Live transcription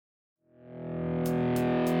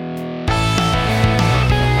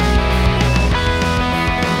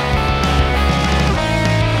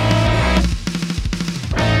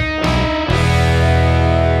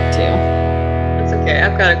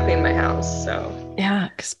So yeah,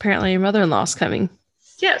 because apparently your mother-in-law's coming.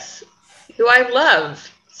 Yes, who I love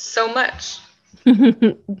so much.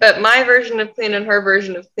 But my version of clean and her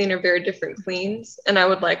version of clean are very different cleans, and I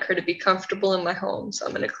would like her to be comfortable in my home, so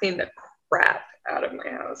I'm going to clean the crap out of my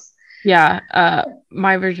house. Yeah,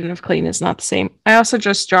 my version of clean is not the same. I also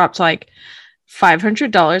just dropped like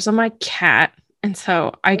 $500 on my cat, and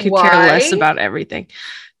so I could care less about everything.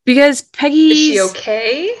 Because Peggy's... Is she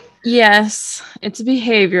okay? Yes, it's a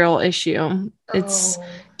behavioral issue. It's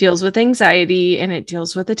deals with anxiety and it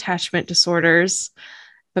deals with attachment disorders.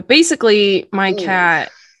 But basically, my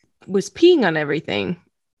cat was peeing on everything.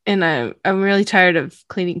 And I'm really tired of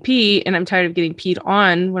cleaning pee, and I'm tired of getting peed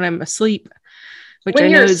on when I'm asleep, which I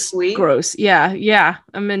know is gross. Yeah.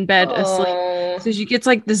 I'm in bed asleep. So she gets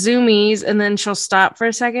like the zoomies, and then she'll stop for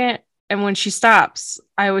a second. And when she stops,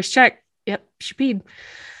 I always check. Yep, she peed.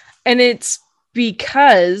 And it's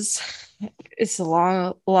because it's a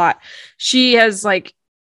lot. She has like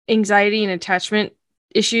anxiety and attachment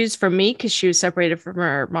issues from me because she was separated from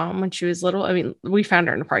her mom when she was little. I mean, we found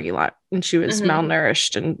her in a parking lot and she was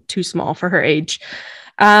malnourished and too small for her age.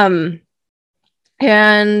 And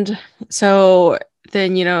so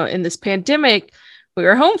then, in this pandemic, we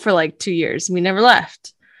were home for like 2 years and we never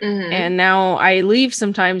left. And now I leave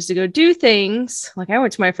sometimes to go do things. Like I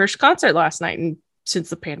went to my first concert last night, and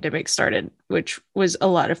since the pandemic started, which was a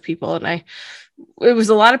lot of people, and it was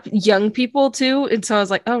a lot of young people too. And so I was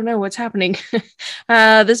like, oh no, what's happening?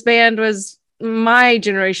 This band was my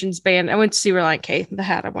generation's band. I went to see Relient K, the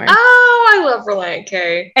hat I'm wearing. Oh, I love Relient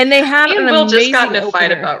K. And they had an Will just got in a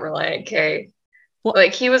fight about Relient K.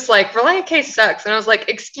 Like he was like, Relient K sucks. And I was like,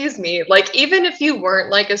 excuse me. Like, even if you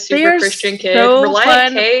weren't like a super Christian kid,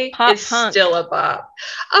 Relient K is still a bop.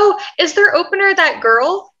 Oh, is their opener that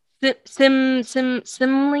girl? I can't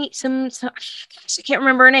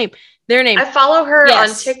remember her name. Their name. I follow her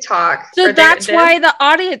on TikTok. So that's why the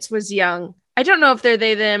audience was young. I don't know if they're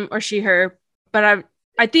they, them, or she, her, but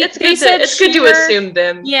I think it's good to assume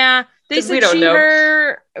them. Yeah, they said we don't she, know.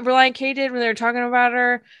 her, Relient K did when they were talking about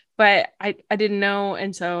her, but I didn't know,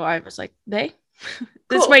 and so I was like, they.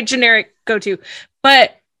 This is my generic go-to,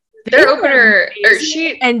 but their opener, or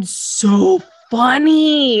she, and so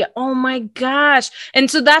funny. Oh my gosh. And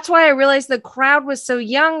so that's why I realized the crowd was so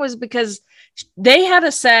young, was because they had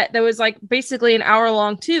a set that was like basically an hour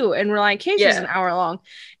long too, and Relient K was an hour long.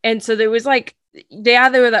 And so there was like, they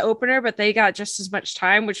were the opener, but they got just as much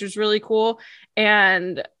time, which was really cool.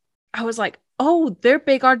 And I was like, oh, they're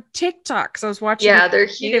big on TikTok. So I was watching they're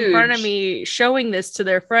huge in front of me showing this to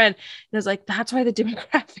their friend. And I was like, that's why the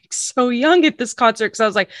demographic's so young at this concert. Because I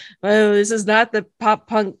was like, oh, this is not the pop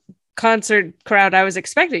punk concert crowd I was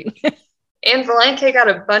expecting. And Relient K got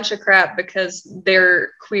a bunch of crap because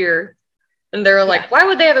they're queer. And they're like, why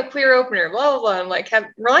would they have a queer opener? Blah, blah, blah. I'm like,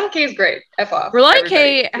 Relient K is great. F off. Relient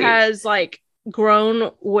K has like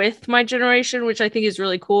grown with my generation, which I think is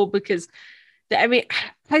really cool because, I mean,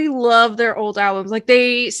 I love their old albums. Like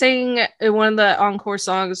they sang in one of the encore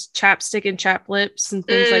songs, Chapstick and Chap Lips and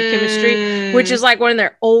things like Chemistry, which is like one of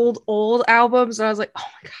their old albums. And I was like, oh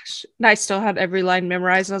my gosh. And I still had every line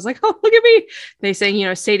memorized. And I was like, oh, look at me. They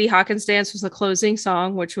sang, Sadie Hawkins Dance was the closing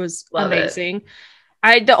song, which was amazing.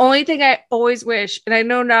 The only thing I always wish, and I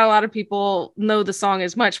know not a lot of people know the song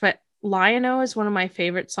as much, but Lion-O is one of my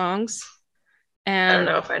favorite songs. And I don't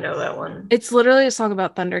know if I know that one. It's literally a song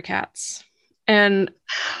about Thundercats. And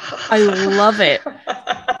I love it.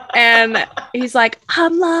 And he's like,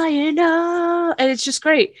 I'm Lion-O. And it's just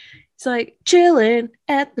great. It's like chilling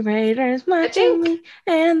at the Raiders, watching me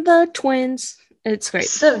and the twins. It's great.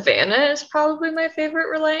 Savannah is probably my favorite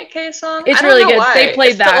Relient K song. It's really good. Why. They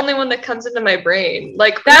played the only one that comes into my brain.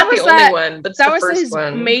 Like that not was the only one, but that was his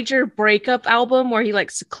major breakup album where he like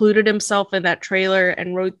secluded himself in that trailer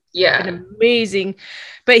and wrote an amazing.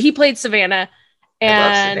 But he played Savannah. And I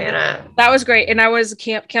love Savannah. That was great. And I was a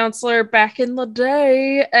camp counselor back in the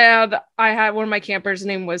day. And I had one of my campers'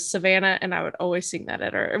 name was Savannah. And I would always sing that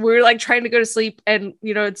at her. We were like trying to go to sleep. And,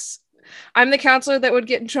 I'm the counselor that would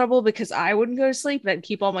get in trouble because I wouldn't go to sleep. And I'd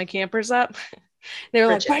keep all my campers up. They were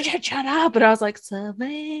like, Bridget, shut up. But I was like,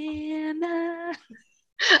 Savannah.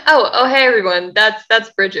 Oh, hey, everyone. That's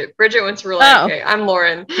Bridget. Bridget went to Relient K. I'm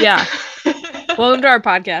Lauren. Yeah. Welcome to our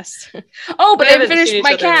podcast. Oh, but I finished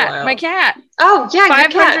my cat. My cat. Oh, yeah,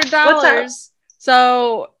 $500. What's up?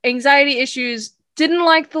 So anxiety issues, didn't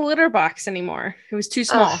like the litter box anymore. It was too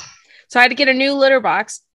small. So I had to get a new litter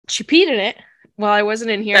box. She peed in it while I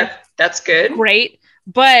wasn't in here. That's good. Great.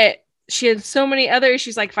 But she had so many other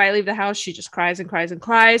issues. Like if I leave the house, she just cries and cries and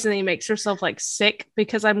cries. And then makes herself like sick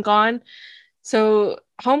because I'm gone. So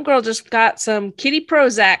homegirl just got some kitty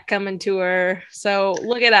Prozac coming to her. So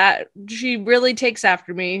look at that. She really takes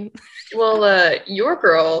after me. Well, your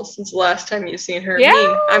girl, since the last time you've seen her, Yeah.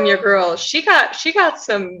 me, I'm your girl. She got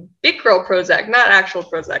some big girl Prozac, not actual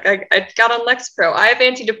Prozac. I got on Lexapro. I have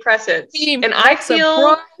antidepressants, and I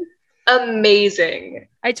feel amazing.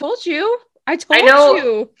 I told you. I know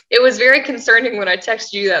you. It was very concerning when I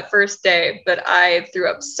texted you that first day, but I threw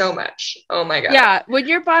up so much. Oh my God. Yeah, when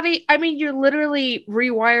your body, I mean, you're literally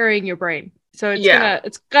rewiring your brain. So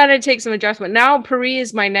it's gonna take some adjustment. Now Pari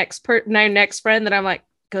is my next friend that I'm like,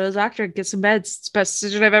 go to the doctor, get some meds. It's the best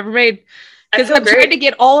decision I've ever made. Because I'm trying to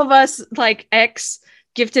get all of us like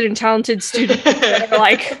gifted and talented students that are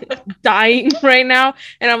like dying right now.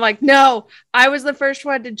 And I'm like, no, I was the first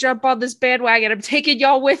one to jump on this bandwagon. I'm taking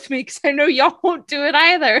y'all with me because I know y'all won't do it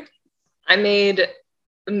either. I made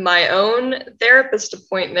my own therapist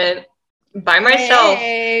appointment by myself,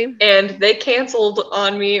 and they canceled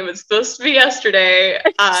on me. It was supposed to be yesterday.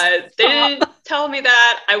 They didn't tell me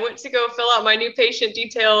that. I went to go fill out my new patient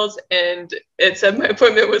details, and it said my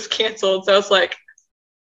appointment was canceled. So I was like,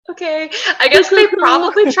 okay, I guess they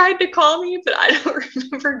probably tried to call me, but I don't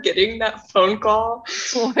remember getting that phone call.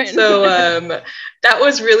 So that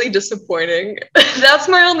was really disappointing. That's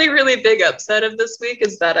my only really big upset of this week,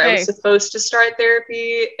 is that I was supposed to start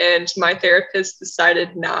therapy and my therapist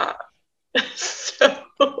decided nah.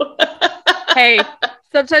 Hey,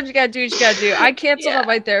 sometimes you gotta do what you gotta do. I canceled on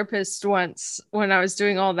my therapist once when I was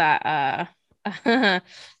doing all that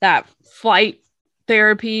that flight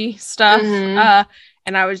therapy stuff.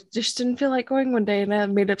 And I just didn't feel like going one day, and I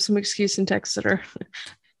made up some excuse and texted her.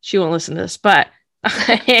 She won't listen to this, but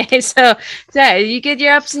so yeah, you get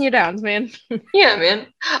your ups and your downs, man. Yeah, man.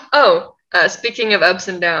 Oh, speaking of ups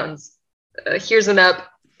and downs, here's an up.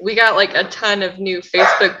 We got like a ton of new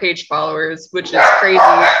Facebook page followers, which is crazy.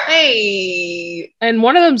 Hey. And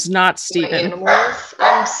one of them's not Steven. Animals.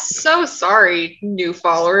 I'm so sorry, new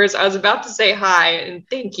followers. I was about to say hi and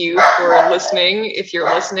thank you for listening, if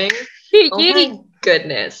you're listening. Oh my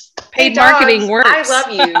goodness. Paid marketing works. I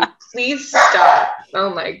love you. Please stop. Oh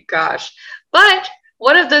my gosh. But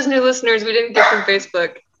one of those new listeners we didn't get from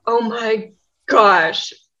Facebook. Oh my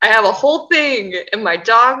gosh. I have a whole thing, and my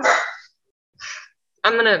dogs.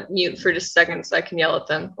 I'm going to mute for just a second so I can yell at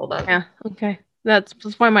them. Hold on. Yeah. Okay. That's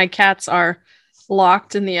why my cats are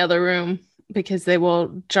locked in the other room, because they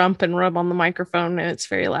will jump and rub on the microphone and it's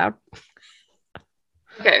very loud.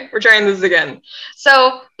 Okay, we're trying this again.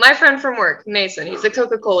 So my friend from work, Mason, he's a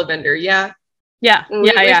Coca-Cola vendor. Yeah.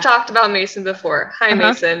 We've talked about Mason before. Hi,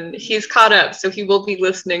 Mason. He's caught up, so he will be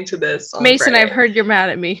listening to this on Mason, Friday. I've heard you're mad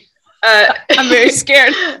at me. I'm very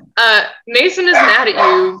scared. Mason is mad at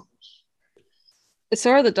you.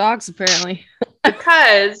 So are the dogs, apparently.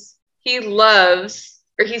 Because he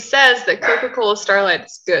says that Coca-Cola Starlight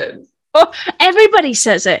is good. Oh, everybody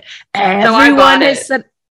says it. Everyone has said.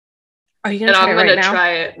 Are you gonna try it right now? I'm gonna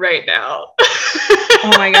try it right now.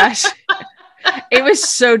 Oh my gosh. It was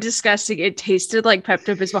so disgusting. It tasted like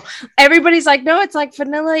Pepto-Bismol. Everybody's like, no, it's like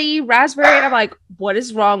vanilla-y, raspberry. And I'm like, what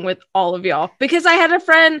is wrong with all of y'all? Because I had my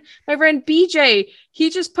friend BJ,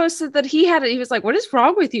 he just posted that he had it. He was like, what is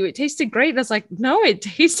wrong with you? It tasted great. And I was like, no, it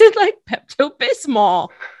tasted like Pepto-Bismol.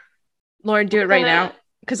 Lauren, do it right now,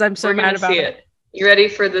 because I'm so mad about it. You ready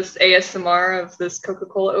for this ASMR of this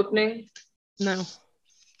Coca-Cola opening? No.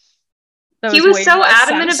 He was so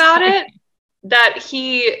adamant about it that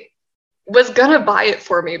he was gonna buy it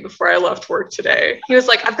for me before I left work today. He was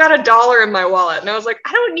like, I've got $1 in my wallet. And I was like,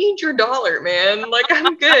 I don't need your $1, man. Like,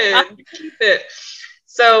 I'm good. Keep it.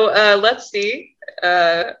 So let's see.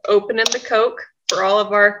 Opening the Coke for all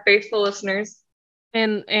of our faithful listeners.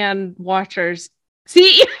 And watchers.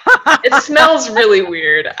 See? It smells really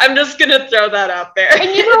weird. I'm just gonna throw that out there. And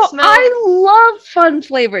I love fun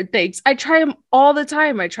flavored things. I try them all the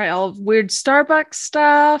time. I try all of weird Starbucks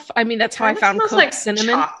stuff. I mean, that's how I found Coke like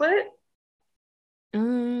cinnamon. Chocolate?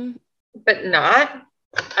 But not.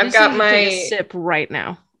 I've got my take a sip right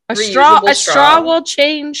now. A straw will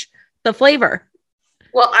change the flavor.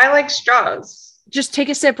 Well, I like straws. Just take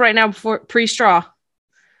a sip right now before pre-straw.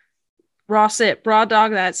 Raw sip. Raw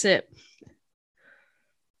dog that sip.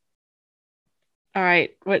 All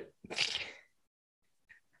right. What?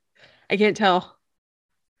 I can't tell.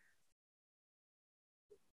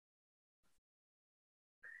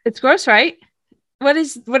 It's gross, right? What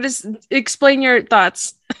is explain your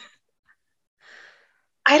thoughts.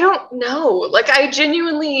 I don't know. Like, I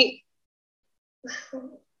genuinely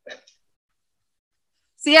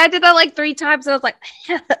see, I did that like 3 times and I was like,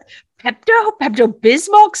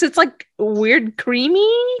 Pepto-Bismol, because it's like weird creamy.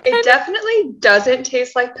 It definitely doesn't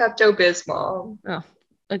taste like Pepto-Bismol. Oh,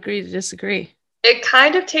 agree to disagree. It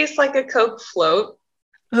kind of tastes like a Coke float.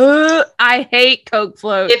 I hate Coke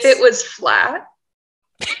floats. If it was flat.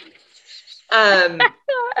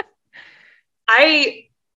 I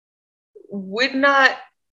would not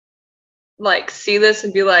like see this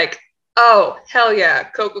and be like, oh, hell yeah,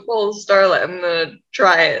 Coca-Cola Starlight, I'm gonna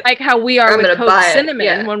try it. Like how we are with Coke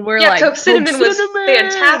Cinnamon when we're like, Coke Cinnamon was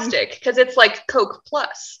fantastic because it's like Coke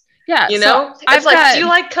Plus. Yeah, you know, so I've got do you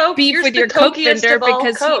like Coke? Beef with your Coke vendor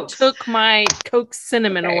because he took my Coke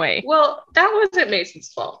Cinnamon away. Well, that wasn't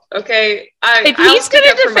Mason's fault. Okay, if he's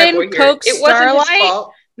gonna defend Coke Starlight,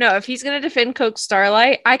 no, if he's gonna defend Coke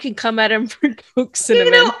Starlight, I can come at him for Coke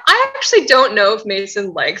Cinnamon. You know, I actually don't know if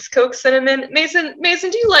Mason likes Coke Cinnamon. Mason,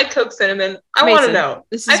 do you like Coke Cinnamon? I want to know.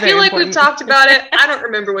 I feel like we've talked about it. I don't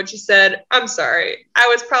remember what you said. I'm sorry. I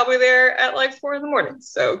was probably there at like 4 a.m.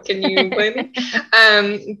 So can you blame me?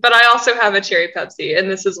 But I also have a cherry Pepsi, and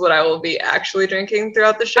this is what I will be actually drinking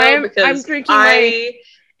throughout the show. I'm drinking my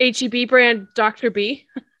H-E-B brand Dr. B.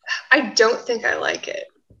 I don't think I like it.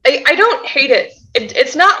 I don't hate it.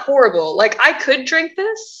 It's not horrible. Like, I could drink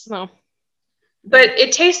this. No. But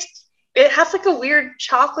it has like a weird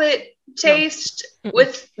chocolate taste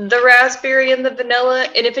with the raspberry and the vanilla.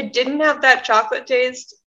 And if it didn't have that chocolate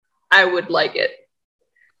taste, I would like it.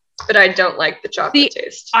 But I don't like the chocolate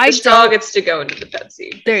taste. The straw gets to go into the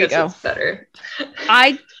Pepsi. There you go. It's better.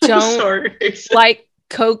 I don't like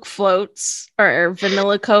Coke floats or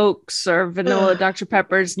vanilla Cokes or vanilla Dr.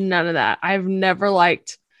 Peppers. None of that. I've never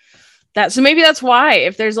liked that. So maybe that's why,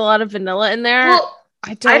 if there's a lot of vanilla in there,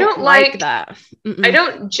 I don't like that. I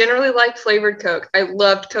don't generally like flavored Coke. I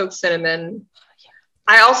loved Coke Cinnamon.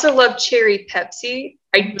 I also love cherry Pepsi.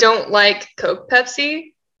 I don't like Coke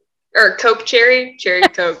Pepsi or Coke cherry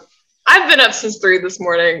Coke. I've been up since 3 this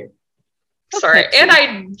morning. Sorry. Pepsi. And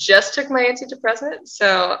I just took my antidepressant,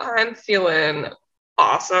 so I'm feeling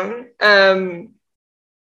awesome.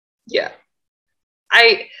 Yeah.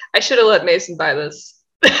 I should have let Mason buy this.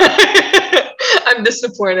 I'm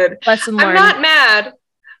disappointed. Lesson learned. I'm not mad,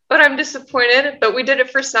 but I'm disappointed. But we did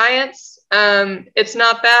it for science. It's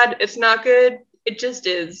not bad. It's not good. It just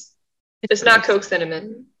is. It's not Coke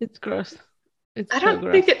Cinnamon. It's gross. I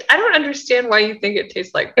don't understand why you think it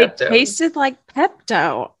tastes like Pepto. It tasted like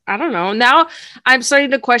Pepto. I don't know. Now I'm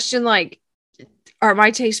starting to question, like, are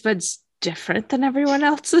my taste buds different than everyone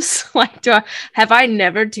else's? Like, have I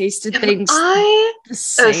never tasted things the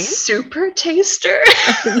same? A super taster?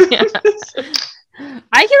 Yeah.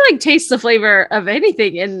 I can like taste the flavor of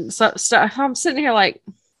anything, and so I'm sitting here like,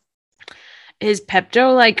 is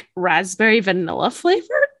Pepto like raspberry vanilla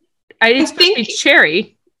flavored? It's supposed to be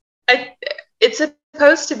cherry. It's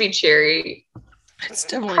supposed to be cherry. It's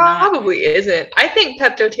definitely probably isn't. I think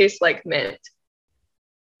Pepto tastes like mint.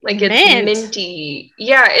 Like it's minty.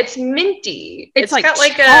 Yeah, it's minty. It's like got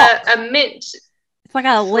like a mint. It's like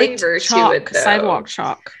a flavor to it, sidewalk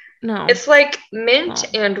chalk. No, it's like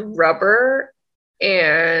mint and rubber.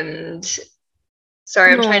 And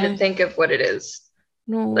sorry, I'm trying to think of what it is.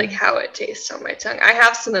 No, like how it tastes on my tongue. I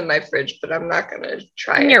have some in my fridge, but I'm not gonna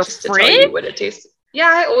try it just to tell you what it tastes.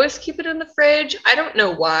 Yeah, I always keep it in the fridge. I don't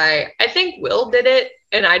know why. I think Will did it,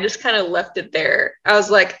 and I just kind of left it there. I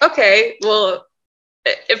was like, okay, well,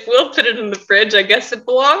 if Will put it in the fridge, I guess it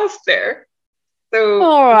belongs there. So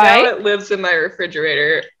now it lives in my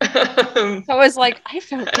refrigerator. I was like, I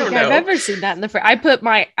don't think I've ever seen that in the fridge. I put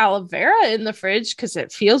my aloe vera in the fridge because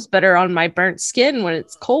it feels better on my burnt skin when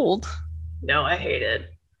it's cold. No, I hate it.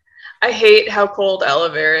 I hate how cold aloe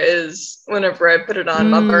vera is whenever I put it on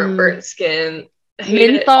my burnt skin.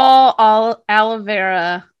 Menthol aloe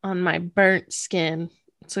vera on my burnt skin.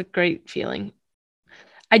 It's a great feeling.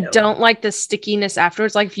 I don't like the stickiness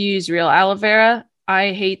afterwards. Like if you use real aloe vera,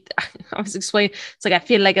 I was explaining, it's like I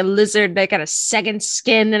feel like a lizard that got a second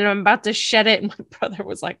skin and I'm about to shed it. And my brother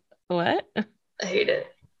was like, what? I hate it.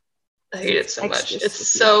 I hate it so much.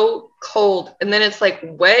 It's so cold. And then it's like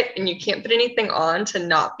wet and you can't put anything on to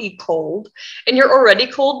not be cold. And you're already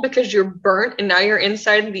cold because you're burnt and now you're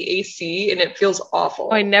inside of the AC and it feels awful.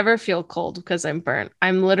 I never feel cold because I'm burnt.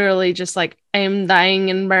 I'm literally just like, I'm dying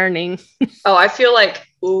and burning. Oh, I feel like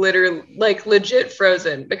literally like legit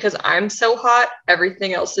frozen because I'm so hot.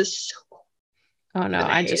 Everything else is so cold. Oh no,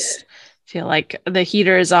 I just feel like the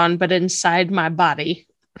heater is on, but inside my body.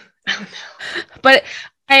 Oh no. But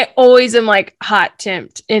I always am like hot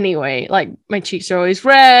temped anyway. Like my cheeks are always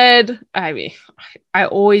red. I mean, I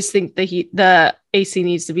always think the AC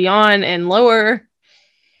needs to be on and lower.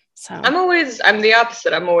 So I'm the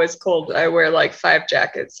opposite. I'm always cold. I wear like 5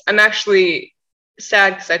 jackets. I'm actually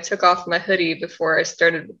sad because I took off my hoodie before I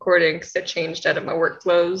started recording because I changed out of my work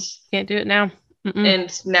clothes. Can't do it now. And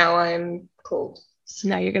now I'm cold.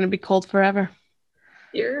 Now you're going to be cold forever.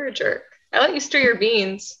 You're a jerk. I let you stir your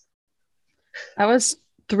beans. That was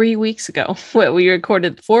 3 weeks ago. What, we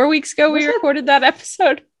recorded 4 weeks ago? We recorded that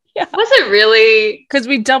episode. Yeah. Was it really? Because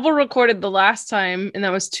we double recorded the last time, and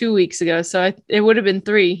that was 2 weeks ago. So it would have been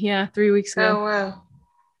 3. Yeah, 3 weeks ago. Oh, wow.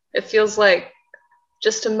 It feels like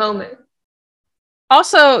just a moment.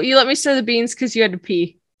 Also, you let me stir the beans because you had to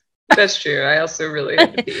pee. That's true. I also really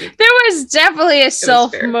had to pee. There was definitely a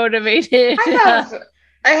self-motivated.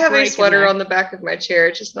 I have a sweater on the back of my chair.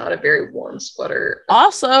 It's just not a very warm sweater.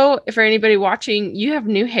 Also, for anybody watching, you have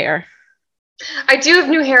new hair. I do have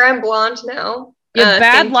new hair. I'm blonde now. You have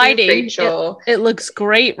bad lighting. Rachel. It looks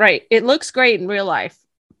great, right? It looks great in real life.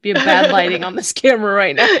 You have bad lighting on this camera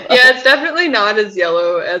right now. Yeah, it's definitely not as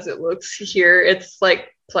yellow as it looks here. It's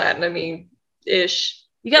like platinum-y-ish.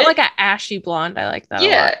 You got like an ashy blonde. I like that.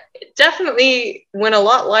 Yeah, it definitely went a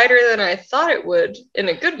lot lighter than I thought it would in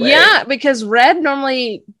a good way. Yeah, because red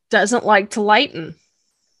normally doesn't like to lighten.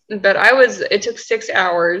 But it took 6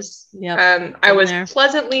 hours. Yeah. I was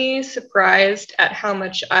pleasantly surprised at how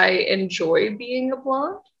much I enjoy being a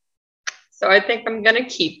blonde. So I think I'm going to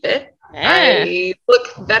keep it. I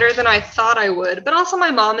look better than I thought I would, but also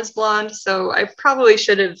my mom is blonde, so I probably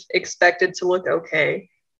should have expected to look okay.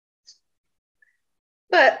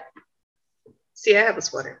 But see, I have a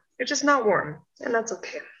sweater. It's just not warm, and that's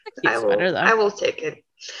okay. I will take it.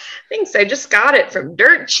 Thanks. I just got it from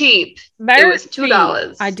Dirt Cheap. It was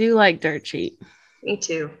 $2. I do like Dirt Cheap. Me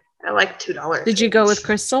too. I like $2. Did you go with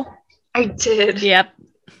Crystal? I did. Yep.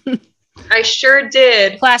 I sure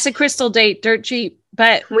did. Classic Crystal date, Dirt Cheap.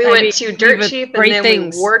 But we went to Dirt Cheap and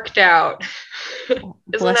then we worked out.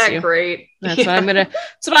 Isn't that great? That's what I'm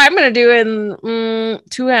gonna do in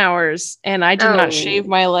 2 hours. And I did not shave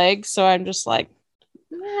my legs, so I'm just like,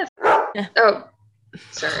 oh,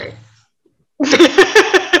 sorry.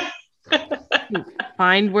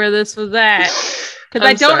 Find where this was at, because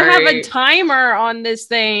I don't have a timer on this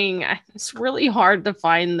thing. It's really hard to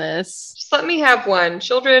find this. Just let me have one.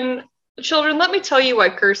 Children, let me tell you why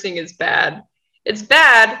cursing is bad. It's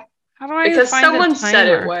bad because someone said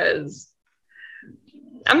it was.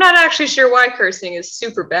 I'm not actually sure why cursing is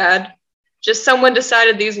super bad. Just someone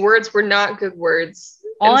decided these words were not good words.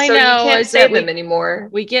 All I know you can't say them anymore.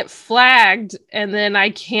 We get flagged, and then I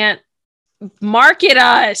can't market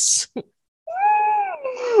us.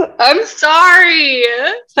 I'm sorry.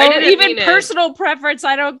 So even personal preference,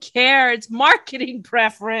 I don't care. It's marketing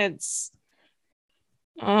preference.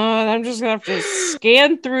 I'm just gonna have to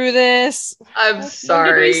scan through this. I'm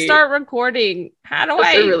sorry. When did we start recording? That's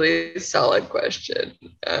a really solid question.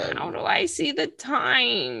 How do I see the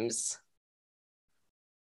times?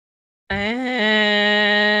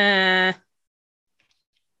 I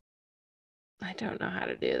don't know how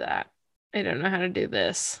to do that. I don't know how to do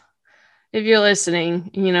this. If you're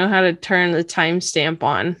listening, you know how to turn the timestamp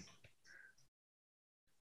on.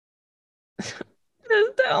 Just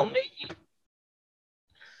tell me.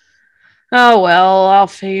 Oh, well, I'll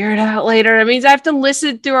figure it out later. It means I have to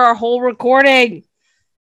listen through our whole recording.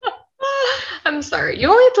 I'm sorry. You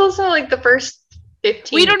only have to listen to like the first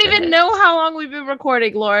 15 We don't even know how long we've been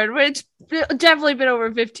recording, Lauren. It's definitely been over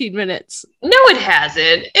 15 minutes. No, it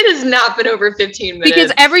hasn't. It has not been over 15 minutes.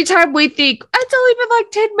 Because every time we think, it's only been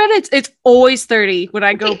like 10 minutes, it's always 30 when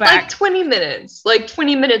I go back. Like 20 minutes. Like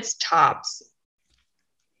 20 minutes tops.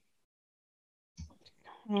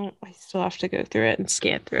 Oh, I still have to go through it and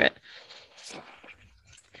scan through it.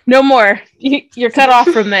 No more. You're cut off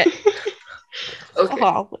from it. Okay.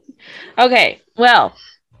 Oh. Okay. Well,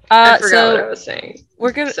 I forgot what I was saying.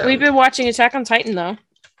 We've been watching Attack on Titan though.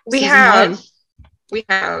 We have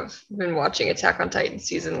been watching Attack on Titan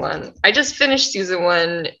season 1. I just finished season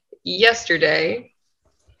 1 yesterday.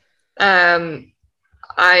 I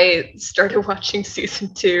started watching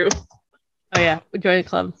season 2. Oh yeah, we joined the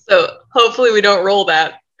club. So hopefully we don't roll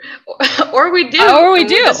that, or we do. Or we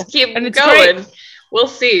do. We'll just keep and it's going. Great. We'll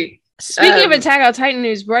see. Speaking of Attack on Titan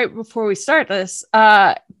news, right before we start this,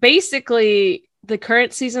 basically the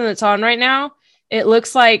current season that's on right now, it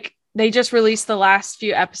looks like they just released the last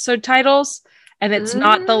few episode titles, and it's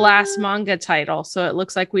not the last manga title. So it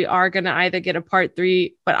looks like we are going to either get a part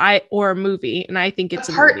 3, or a movie, and I think it's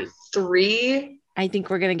a part movie. 3. I think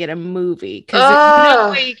we're going to get a movie because there's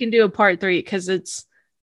no way you can do a part 3 because it's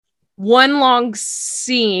one long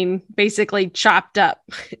scene basically chopped up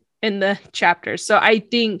in the chapters. So I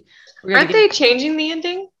think aren't they changing the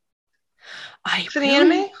ending? For the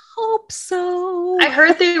anime? Hope so. I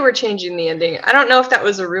heard they were changing the ending. I don't know if that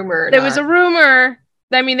was a rumor or There was a rumor.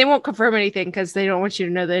 I mean, they won't confirm anything because they don't want you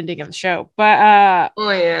to know the ending of the show. But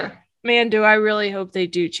oh yeah. Man, do I really hope they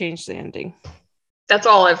do change the ending. That's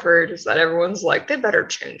all I've heard is that everyone's like, they better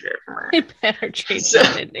change it. It better change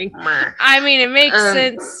that ending. I mean, it makes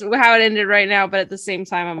sense how it ended right now, but at the same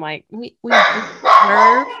time, I'm like, we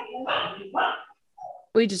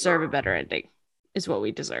deserve a better ending, is what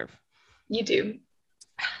we deserve. You do.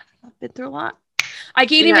 I've been through a lot. I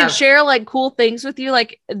can't even share like cool things with you.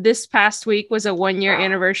 Like this past week was a 1-year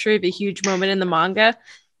anniversary of a huge moment in the manga.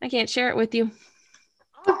 I can't share it with you.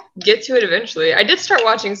 I'll get to it eventually. I did start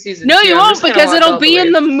watching season 2. No, you won't, because it'll be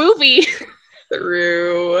in the movie.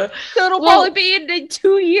 True. So it'll probably be in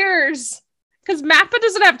 2 years. Because Mappa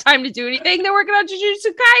doesn't have time to do anything. They're working on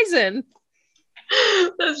Jujutsu Kaisen.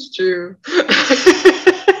 That's true.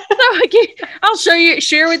 I'll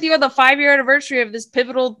share with you on the 5-year anniversary of this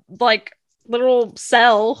pivotal, like, little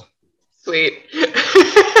cell. Sweet.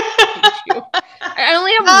 I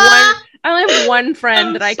only have one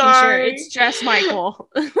friend that I can share. It's Jess Michael.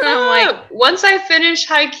 I'm like, once I finish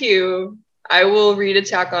Haikyuu, I will read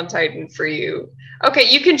Attack on Titan for you. Okay,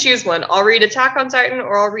 you can choose one. I'll read Attack on Titan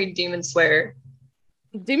or I'll read Demon Slayer.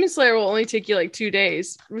 Demon Slayer will only take you like 2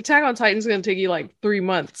 days. Attack on Titan's going to take you like 3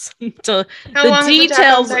 months. How long is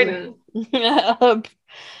Attack on Titan?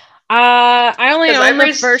 I only own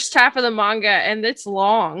the first half of the manga, and it's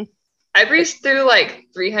long. I breezed through like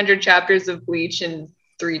 300 chapters of Bleach in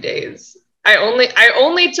 3 days. I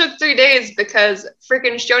only took 3 days because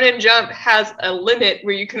freaking Shonen Jump has a limit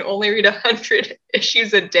where you can only read 100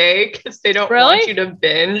 issues a day because they don't want you to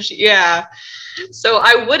binge. Yeah. So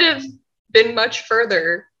I would have been much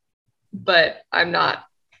further, but I'm not,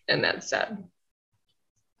 and that's sad.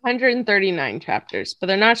 139 chapters, but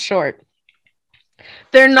they're not short.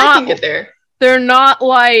 They're not. I can get there. They're not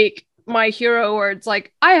like My Hero, where it's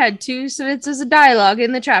like I had 2 sentences of dialogue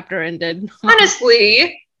and the chapter ended.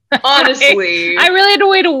 Honestly, I really had to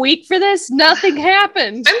wait a week for this. Nothing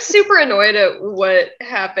happened. I'm super annoyed at what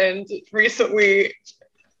happened recently,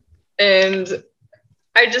 and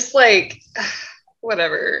I just like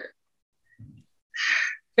whatever.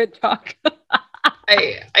 Good talk.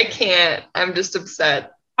 I can't. I'm just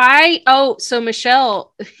upset. So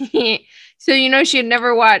Michelle, so she had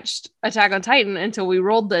never watched Attack on Titan until we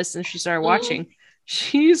rolled this and she started watching.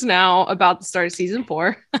 She's now about to start season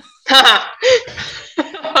 4.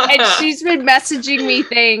 And she's been messaging me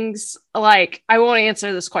things like, I won't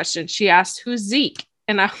answer this question. She asked, who's Zeke?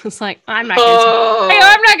 And I was like, I'm not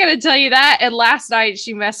going to tell you that. And last night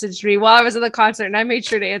she messaged me while I was at the concert and I made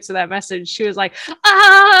sure to answer that message. She was like, and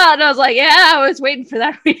I was like, yeah, I was waiting for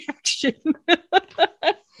that reaction.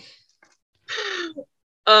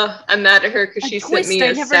 I'm mad at her because she sent me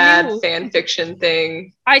a sad fan fiction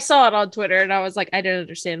thing. I saw it on Twitter and I was like, I don't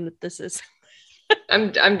understand what this is.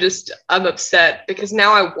 I'm upset because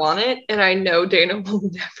now I want it and I know Dana will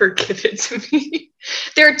never give it to me.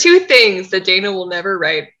 There are 2 things that Dana will never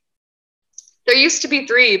write. There used to be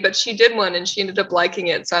 3, but she did one and she ended up liking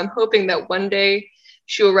it. So I'm hoping that one day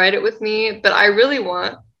she will write it with me. But I really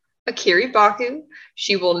want a Kiribaku.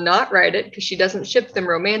 She will not write it because she doesn't ship them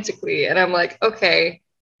romantically. And I'm like, okay.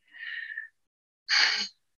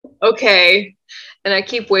 And I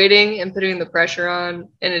keep waiting and putting the pressure on,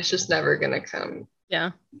 and it's just never going to come.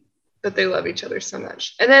 Yeah. But they love each other so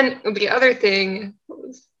much. And then the other thing, what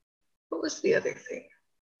was the other thing?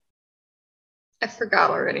 I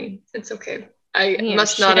forgot already. It's okay. I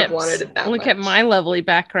must not have wanted it that much. Look at my lovely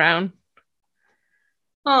background.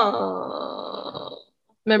 Oh.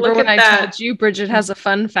 Remember when I told you Bridget has a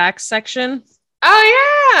fun facts section?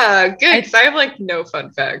 Oh, yeah. Good, because I have like no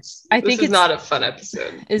fun facts. This is not a fun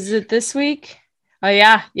episode. Is it this week? Oh,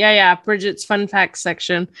 yeah. Bridget's fun facts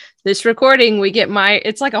section. This recording, we get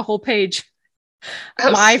it's like a whole page.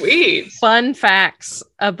 Oh, sweet. Fun facts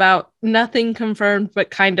about nothing confirmed,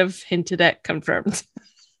 but kind of hinted at confirmed.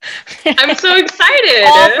 I'm so excited.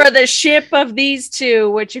 All for the ship of these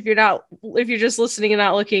 2, which if you're just listening and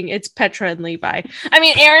not looking, it's Petra and Levi. I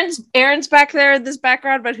mean, Aaron's back there in this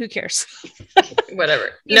background, but who cares? Whatever.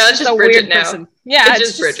 No, it's just Bridget now. Person. Yeah, it's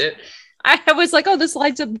just Bridget. I was like, oh, this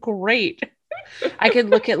lines up great. I could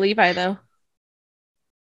look at Levi though.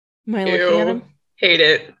 Am I looking at him? Hate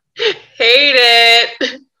it.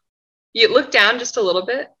 You look down just a little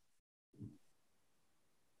bit.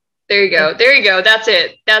 There you go. That's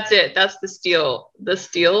it. That's the still.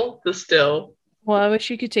 Well, I wish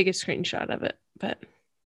you could take a screenshot of it, but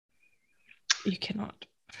you cannot.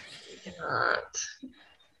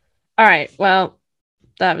 All right. Well,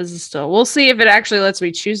 that was the still. We'll see if it actually lets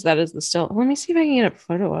me choose that as the still. Let me see if I can get a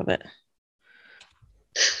photo of it.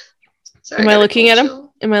 Sorry, Am I looking at him?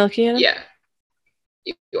 Yeah.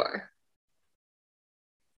 You are.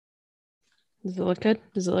 Does it look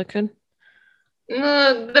good?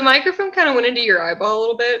 The microphone kind of went into your eyeball a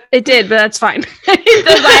little bit. It did, but that's fine. It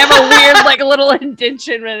does. I have a weird, like a little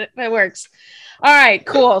indentation, but it works. All right,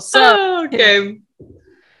 cool. So, okay.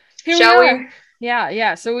 Shall we?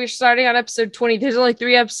 Yeah. So we're starting on episode 20. There's only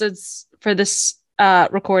 3 episodes for this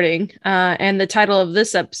recording, and the title of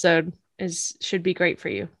this episode should be great for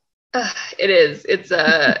you. It is. It's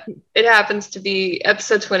it happens to be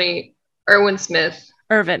episode 20. Irwin Smith.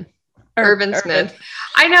 Irvin Smith.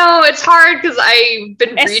 I know it's hard because I've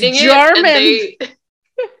been reading German. it.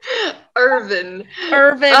 Irvin.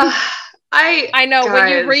 I know, guys, when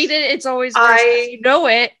you read it, it's always worse. You know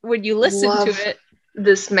it when you listen to it.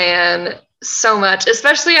 This man so much,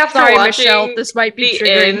 especially after watching Michelle, this might be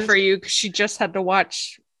triggering for you because she just had to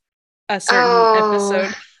watch a certain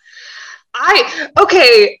episode.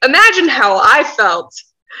 Imagine how I felt.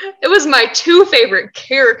 It was my 2 favorite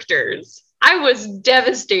characters. I was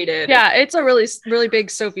devastated. Yeah, it's a really, really big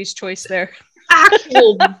Sophie's Choice there.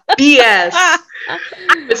 Actual BS. I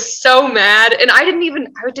was so mad, and I didn't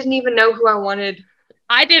even know who I wanted.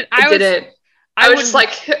 I was just like,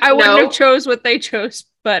 I wouldn't have chose what they chose,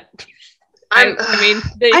 but I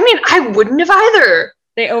wouldn't have either.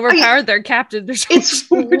 They overpowered their captain. It's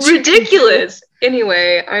ridiculous.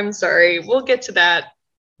 Anyway, I'm sorry. We'll get to that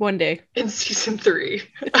one day in season 3.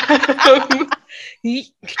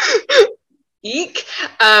 Eek.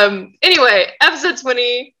 Anyway, episode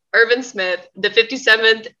 20, Irvin Smith, the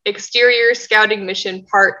 57th Exterior Scouting Mission,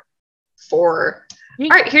 Part 4. All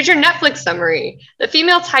right, here's your Netflix summary. The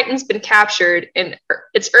female Titan's been captured, and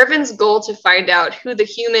it's Irvin's goal to find out who the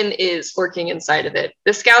human is lurking inside of it.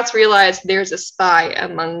 The scouts realize there's a spy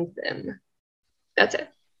among them. That's it.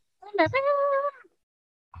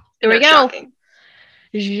 There we go. Shocking.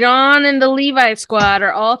 Jean and the Levi squad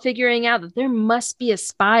are all figuring out that there must be a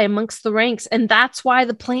spy amongst the ranks, and that's why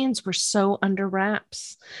the plans were so under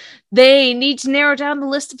wraps. They need to narrow down the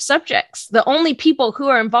list of subjects. The only people who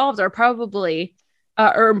are involved are probably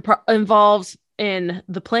involved in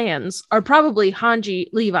the plans are probably Hanji,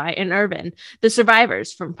 Levi, and Irvin, the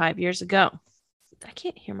survivors from 5 years ago. I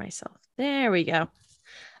can't hear myself. There we go.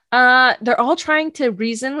 They're all trying to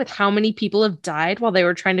reason with how many people have died while they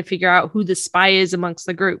were trying to figure out who the spy is amongst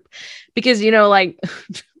the group. Because, like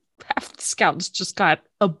half the scouts just got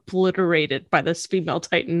obliterated by this female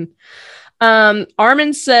Titan.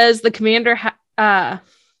 Armin says the commander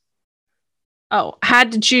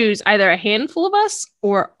had to choose either a handful of us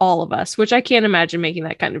or all of us, which I can't imagine making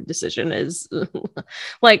that kind of decision. Is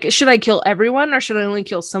like, should I kill everyone or should I only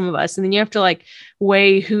kill some of us? And then you have to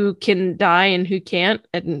weigh who can die and who can't.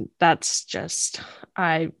 And that's just,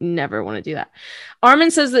 I never want to do that.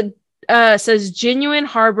 Armin says that genuine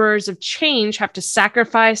harborers of change have to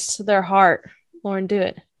sacrifice their heart. Lauren, do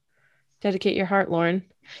it. Dedicate your heart, Lauren.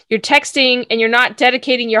 You're texting and you're not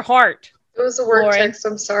dedicating your heart. It was a work text.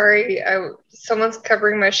 I'm sorry. Someone's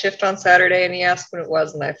covering my shift on Saturday, and he asked when it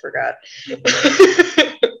was, and I forgot.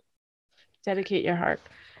 Dedicate your heart.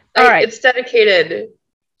 All right. It's dedicated.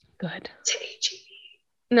 Good. To AGB.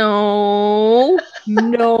 No,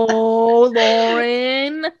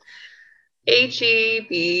 Lauren.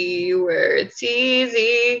 AGB, where it's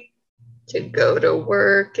easy to go to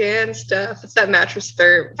work and stuff. It's that Mattress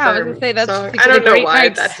Firm I was gonna say that's song. I don't know why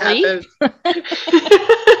that happened.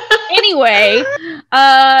 Anyway,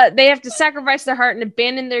 they have to sacrifice their heart and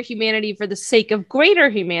abandon their humanity for the sake of greater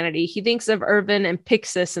humanity. He thinks of Irvin and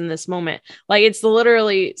Pixis in this moment. It's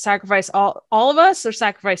literally sacrifice all of us or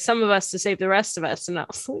sacrifice some of us to save the rest of us. And I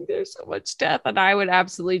was like, there's so much death. And I would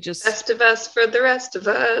absolutely just... Rest of us for the rest of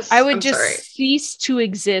us. I would cease to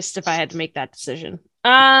exist if I had to make that decision.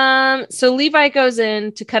 So Levi goes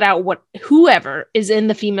in to cut out whoever is in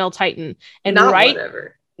the female Titan and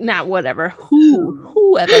whoever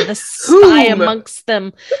the spy amongst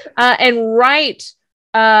them, and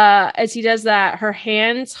as he does that, her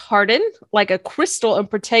hands harden like a crystal and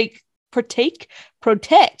protect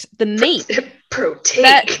the nape.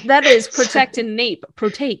 That is protect and nape.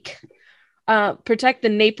 Protect the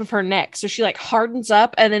nape of her neck. So she hardens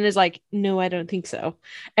up and then is like, no, I don't think so.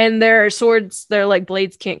 And their swords, their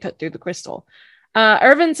blades can't cut through the crystal.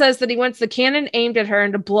 Irvin says that he wants the cannon aimed at her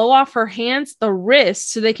and to blow off her hands, the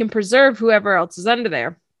wrists, so they can preserve whoever else is under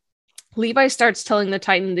there. Levi starts telling the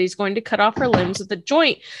Titan that he's going to cut off her limbs with a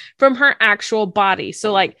joint from her actual body.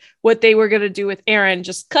 So what they were going to do with Eren,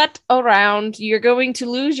 just cut around. You're going to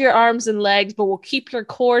lose your arms and legs, but we'll keep your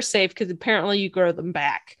core safe because apparently you grow them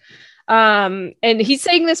back. And he's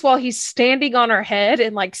saying this while he's standing on her head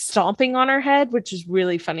and stomping on her head, which is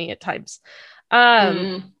really funny at times.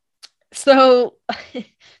 So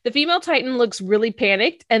the female Titan looks really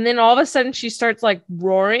panicked, and then all of a sudden she starts like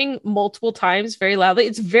roaring multiple times very loudly.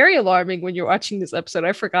 It's very alarming when you're watching this episode.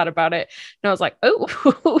 I forgot about it, and I was like,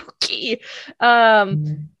 oh, okay.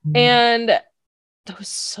 And that was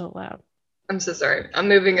so loud. I'm so sorry. I'm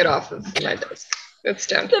moving it off of my desk. It's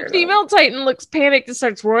down The here female Titan looks panicked and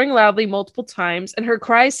starts roaring loudly multiple times, and her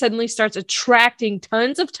cry suddenly starts attracting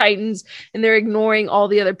tons of Titans, and they're ignoring all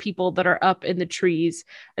the other people that are up in the trees.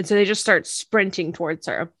 And so they just start sprinting towards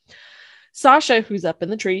her. Sasha, who's up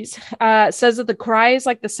in the trees, says that the cry is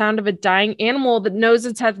like the sound of a dying animal that knows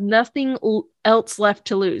it has nothing else left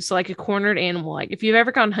to lose. So like a cornered animal. Like if you've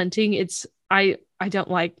ever gone hunting, I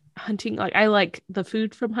don't like hunting. Like I like the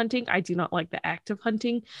food from hunting. I do not like the act of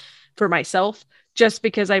hunting for myself, just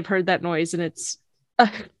because I've heard that noise and it's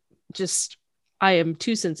just, I am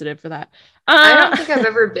too sensitive for that. I don't think I've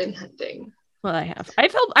ever been hunting. Well, I have. I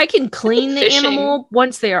felt I can clean the animal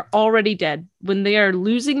once they are already dead. When they are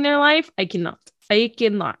losing their life, I cannot.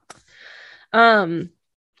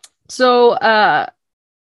 So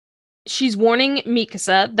she's warning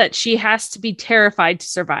Mikasa that she has to be terrified to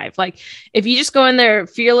survive. Like, if you just go in there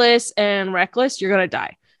fearless and reckless, you're going to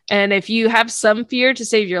die. And if you have some fear to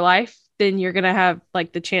save your life, then you're going to have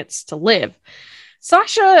like the chance to live.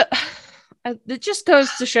 Sasha, it just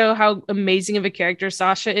goes to show how amazing of a character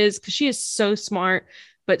Sasha is, because she is so smart,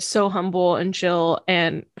 but so humble and chill.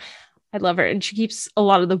 And I love her. And she keeps a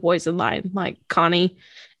lot of the boys in line, like Connie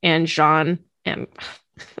and Jean. And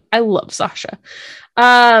I love Sasha.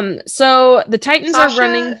 So the Titans Sasha are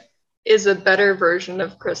running. Is a better version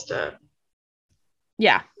of Krista.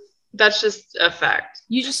 Yeah. That's just a fact.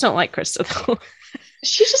 You just don't like Krista, though.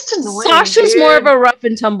 She's just annoying. Sasha's more of a rough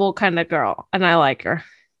and tumble kind of girl, and I like her.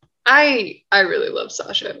 I really love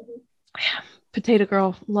Sasha. Yeah, potato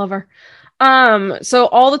girl, love her. So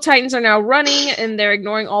all the Titans are now running, and they're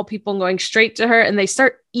ignoring all people and going straight to her, and they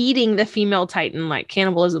start eating the female Titan, like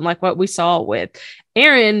cannibalism, like what we saw with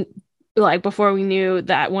Eren, like before we knew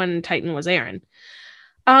that one Titan was Eren.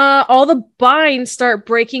 All the binds start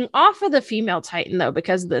breaking off of the female Titan, though,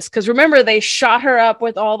 because of this. Because remember, they shot her up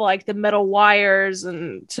with all the metal wires,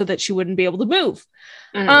 and so that she wouldn't be able to move.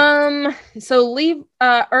 So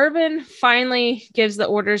Irvin finally gives the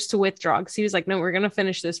orders to withdraw, because he was like, no, we're gonna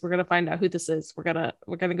finish this. We're gonna find out who this is. We're gonna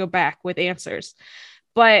go back with answers.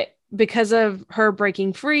 But because of her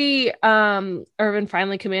breaking free, Irvin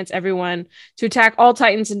finally commands everyone to attack all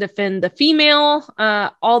Titans and defend the female.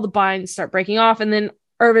 All the binds start breaking off, and then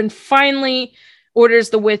Irvin finally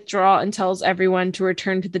orders the withdrawal and tells everyone to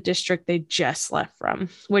return to the district they just left from,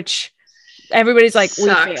 which everybody's like, we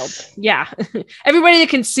failed. Yeah. Everybody that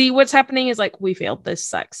can see what's happening is like, we failed. This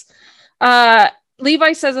sucks.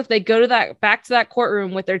 Levi says if they go to back to that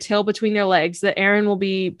courtroom with their tail between their legs, that Eren will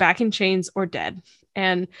be back in chains or dead.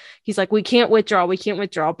 And he's like, we can't withdraw.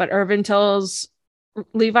 But Irvin tells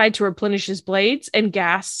Levi to replenish his blades and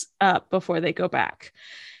gas up before they go back.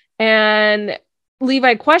 And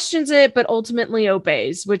Levi questions it, but ultimately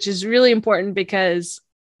obeys, which is really important because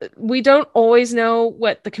we don't always know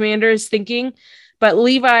what the commander is thinking, but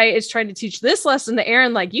Levi is trying to teach this lesson to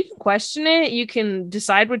Eren. Like, you can question it, you can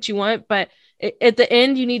decide what you want, but at the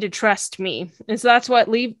end, you need to trust me. And so that's what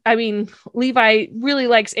Levi really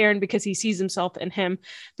likes Eren, because he sees himself in him,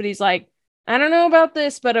 but he's like, I don't know about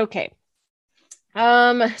this, but okay.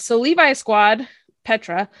 So Levi's squad,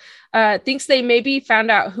 Petra, thinks they maybe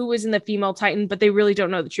found out who was in the female Titan, but they really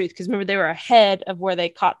don't know the truth, because remember, they were ahead of where they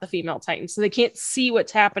caught the female Titan, so they can't see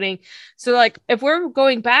what's happening. So like, if we're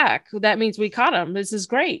going back, that means we caught them. This is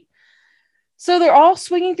great. So they're all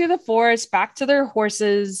swinging through the forest back to their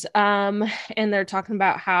horses, and they're talking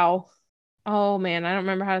about how, oh man, I don't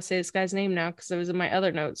remember how to say this guy's name now because it was in my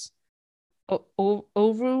other notes.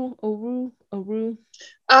 Oru.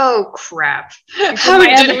 Oh crap!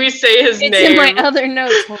 How did we say his name? It's in my other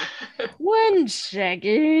notes. 1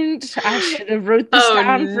 second. I should have wrote this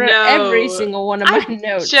down for every single one of my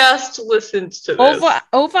notes. Just listened to this.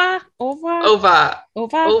 Ova.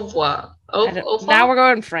 Now we're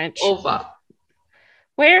going French. Ova.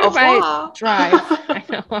 Where am I drive? I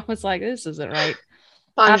know. I was like, this isn't right.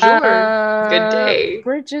 Bonjour. Good day.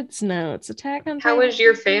 Bridget's notes. Attack on Titan. How is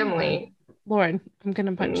your family? Lauren, I'm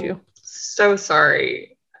gonna punch you. So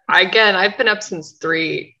sorry. Again, I've been up since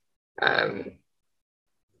 3. I'm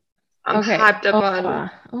hyped up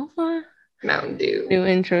on Mountain Dew. New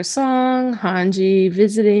intro song. Hanji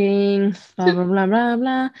visiting. Blah blah blah blah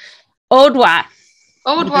blah. Odwa.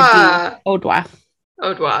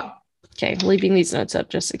 Okay, leaving these notes up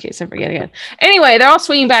just in case I forget again. Anyway, they're all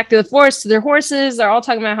swinging back to the forest to their horses. They're all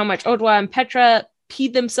talking about how much Odwa and Petra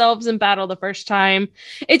peed themselves in battle the first time.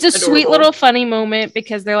 It's a Adorable. sweet little funny moment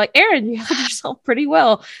because they're like, Eren, you held yourself pretty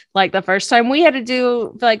well. Like the first time we had to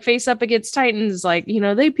do like face up against Titans, like, you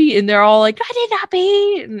know, they pee and they're all like, I did not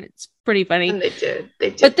pee. And it's pretty funny. And they did.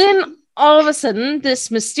 But then all of a sudden, this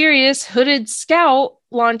mysterious hooded scout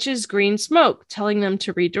launches green smoke, telling them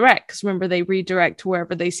to redirect. Because remember, they redirect to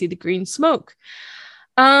wherever they see the green smoke.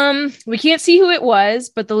 We can't see who it was,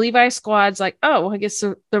 but the Levi squad's like, oh, I guess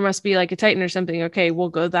there must be like a Titan or something. Okay, we'll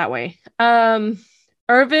go that way.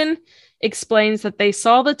 Erwin explains that they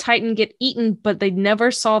saw the Titan get eaten, but they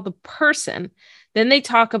never saw the person. Then they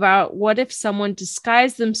talk about what if someone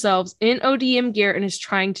disguised themselves in ODM gear and is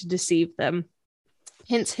trying to deceive them.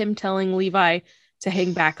 Hence him telling Levi to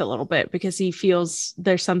hang back a little bit because he feels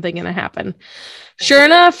there's something going to happen. Sure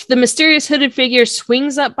enough, the mysterious hooded figure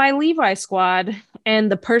swings up by Levi squad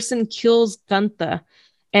and the person kills Gunther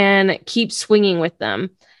and keeps swinging with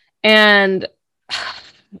them. And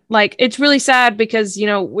like, it's really sad because, you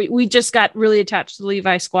know, we just got really attached to the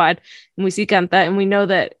Levi squad and we see Gunther and we know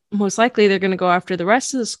that most likely they're going to go after the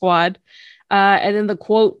rest of the squad. And then the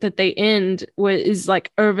quote that they end is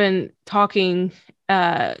like Erwin talking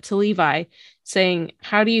to Levi saying,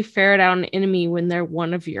 how do you ferret out an enemy when they're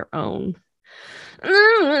one of your own?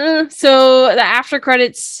 So the after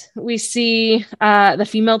credits, we see the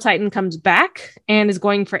female Titan comes back and is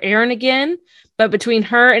going for Eren again. But between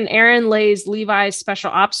her and Eren lays Levi's special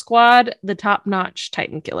ops squad, the top-notch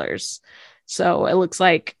Titan killers. So it looks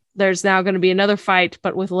like there's now going to be another fight,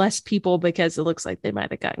 but with less people because it looks like they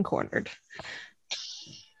might have gotten cornered.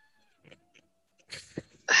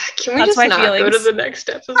 Can we just not go to the next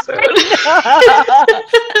episode?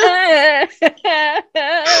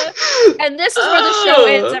 And this is where the show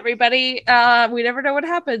ends, everybody. We never know what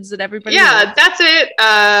happens, and everybody. Yeah, knows. that's it.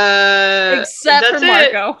 Except for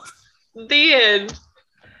Marco. The end.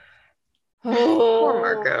 Oh. Poor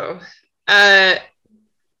Marco. I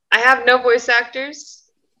have no voice actors,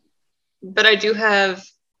 but I do have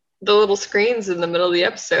the little screens in the middle of the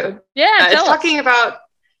episode. Yeah, it's talking about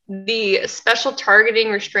the special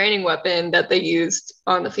targeting restraining weapon that they used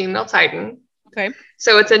on the female Titan. Okay.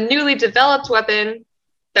 So it's a newly developed weapon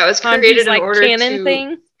that was created in order cannon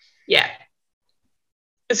thing? Yeah.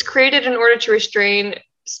 It's created in order to restrain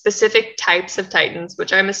specific types of Titans,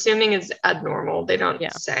 which I'm assuming is abnormal. They don't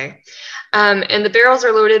say. And the barrels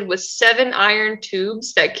are loaded with 7 iron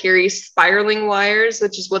tubes that carry spiraling wires,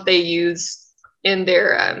 which is what they use in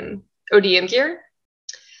their ODM gear.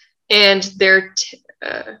 And they're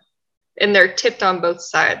tipped on both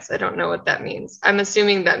sides. I don't know what that means. I'm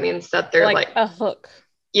assuming that means that they're like a hook.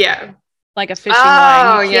 Yeah. Like a fishing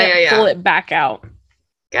line. You can't yeah. pull it back out.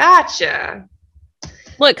 Gotcha.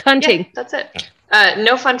 Look, hunting. Yeah, that's it.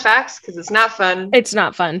 No fun facts because it's not fun. It's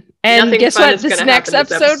not fun. And nothing guess fun what? This next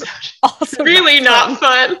episode also really not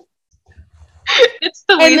fun. It's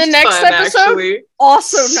the least the next fun, episode actually.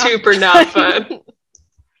 Also super not fun.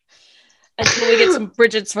 Until we get some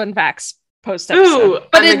Bridget's fun facts post episode.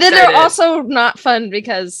 But then they're also not fun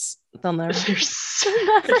because they'll never happen.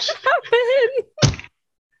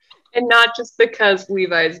 And not just because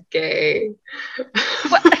Levi's gay.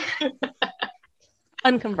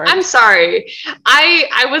 Unconfirmed. I'm sorry.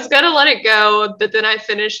 I was gonna let it go, but then I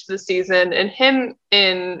finished the season, and him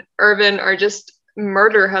and Erwin are just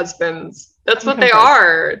murder husbands. That's what they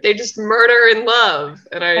are. They just murder in love,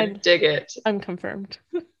 and I dig it. Unconfirmed.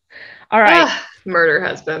 All right. Murder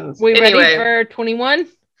husbands. We ready for 21?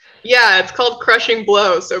 Yeah, it's called Crushing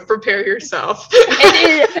Blow, so prepare yourself.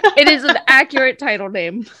 It is an accurate title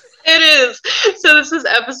name. It is. So this is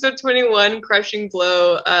episode 21, Crushing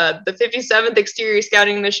Blow, the 57th Exterior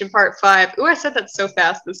Scouting Mission Part 5. Ooh, I said that so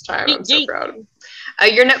fast this time. I'm so proud.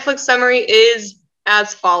 Your Netflix summary is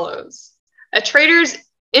as follows. Traitors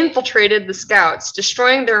infiltrated the scouts,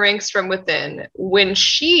 destroying their ranks from within. When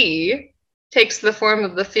she takes the form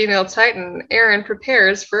of the female Titan, Eren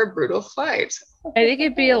prepares for a brutal fight. I think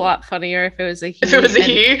it'd be a lot funnier if it was a he. If it was a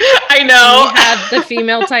he? I know. He had the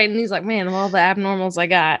female Titan. He's like, man, of all the abnormals I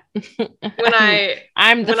got.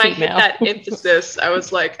 I'm the female. I hit that emphasis, I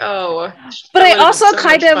was like, oh. But I also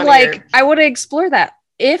kind of like, I would explore that.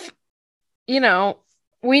 If, you know,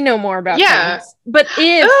 we know more about Titans. But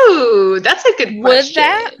if. Ooh, that's a good question. Would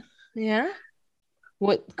that? Yeah.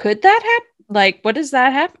 What could that happen? Like, what does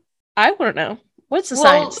that happen? I wouldn't know. What's the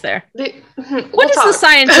science there? What is the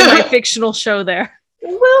science in my fictional show there?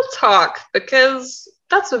 We'll talk, because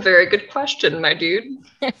that's a very good question, my dude.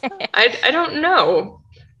 I don't know.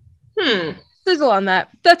 Sizzle on that.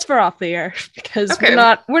 That's for off the air, because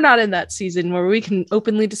we're not in that season where we can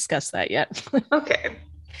openly discuss that yet. Okay.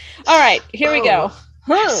 All right, here we go.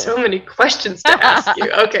 So many questions to ask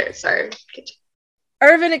you. Okay, sorry.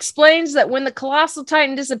 Irvin explains that when the Colossal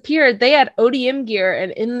Titan disappeared, they had ODM gear,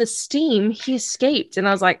 and in the steam, he escaped. And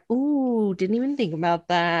I was like, ooh, didn't even think about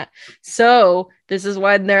that. So this is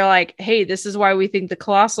when they're like, hey, this is why we think the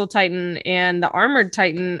Colossal Titan and the Armored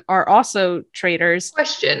Titan are also traitors.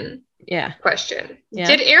 Question. Yeah.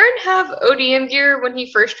 Did Eren have ODM gear when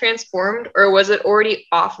he first transformed, or was it already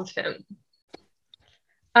off of him?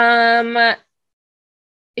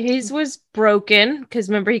 His was broken because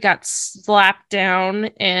remember he got slapped down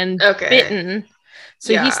and bitten.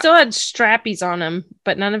 So he still had strappies on him,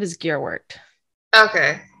 but none of his gear worked.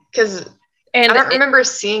 Okay. Because I don't remember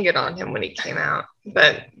seeing it on him when he came out,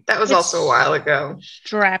 but that was also a while ago.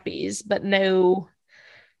 Strappies, but no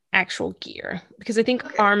actual gear. Because I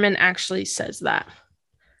think Armin actually says that.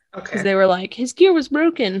 Okay. Because they were like, his gear was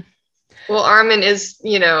broken. Well, Armin is,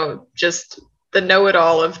 just the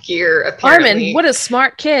know-it-all of gear, apparently. Armin, what a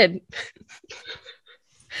smart kid.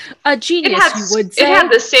 A genius, you would say. It had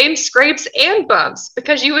the same scrapes and bumps,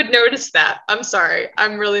 because you would notice that. I'm sorry.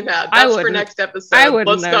 I'm really mad. That's for next episode.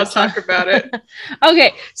 Let's not talk about it.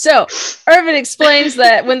 Okay, so Irvin explains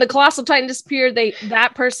that when the Colossal Titan disappeared,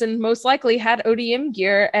 that person most likely had ODM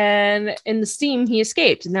gear, and in the steam, he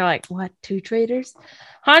escaped. And they're like, what, 2 traitors?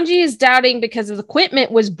 Hanji is doubting because his equipment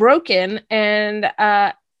was broken, and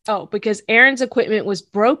because Eren's equipment was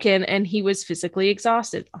broken and he was physically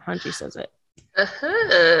exhausted. Hanji says it.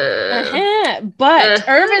 But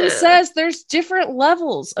Irvin says there's different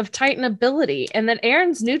levels of Titan ability and that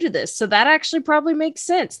Eren's new to this. So that actually probably makes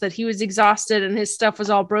sense that he was exhausted and his stuff was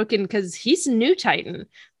all broken because he's a new Titan.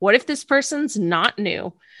 What if this person's not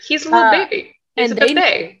new? He's a little baby. And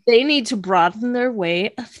they need to broaden their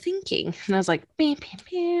way of thinking. And I was like, bam, bam,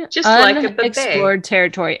 bam. Just like a unexplored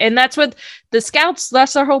territory. And that's what the scouts,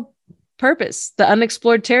 that's their whole purpose. The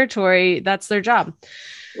unexplored territory, that's their job.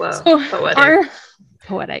 Wow. So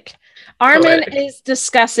poetic. Armin is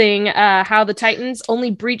discussing how the Titans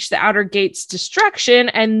only breached the outer gate's destruction.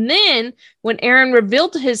 And then when Eren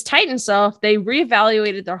revealed his Titan self, they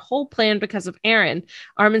reevaluated their whole plan because of Eren.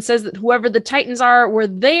 Armin says that whoever the Titans are were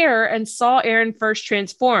there and saw Eren first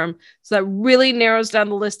transform. So that really narrows down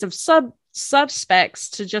the list of suspects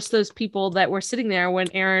to just those people that were sitting there when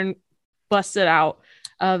Eren busted out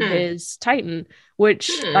of his Titan,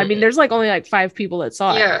 which I mean, there's like only 5 people that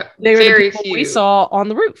saw it. They were the people we saw on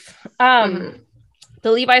the roof. The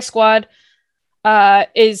Levi squad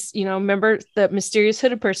is, remember the mysterious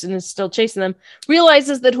hooded person is still chasing them,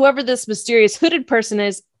 realizes that whoever this mysterious hooded person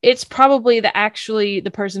is, it's probably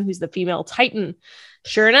the person who's the female Titan.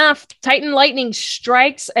 Sure enough, Titan lightning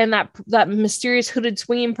strikes, and that mysterious hooded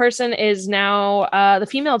swinging person is now the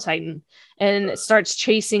female Titan, and it starts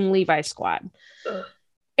chasing Levi's squad.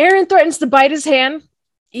 Eren threatens to bite his hand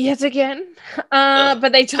yet again,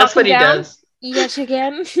 but they talk That's what him down. He does. Yes,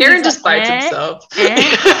 again. Eren just bites himself. And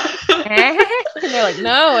they're like,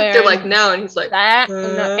 no, Eren. They're like, no, and he's like, no,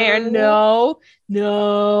 Eren,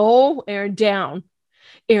 no, Eren, down.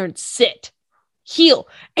 Eren, sit. Heal.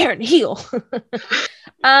 Eren, heal.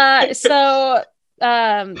 So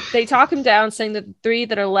they talk him down, saying that the 3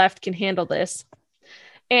 that are left can handle this.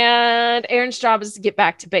 And Eren's job is to get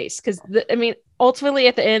back to base because, ultimately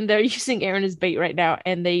at the end, they're using Eren as bait right now,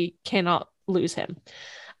 and they cannot lose him.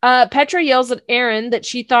 Petra yells at Eren that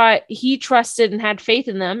she thought he trusted and had faith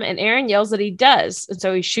in them, and Eren yells that he does. And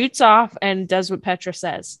so he shoots off and does what Petra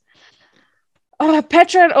says.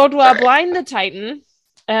 Petra and Odwa blind the Titan,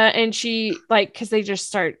 and she, because they just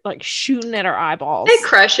start, shooting at her eyeballs. They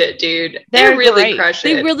crush it, dude. They really crush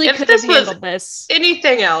it. They really could have handled this.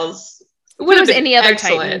 Anything else. It was any other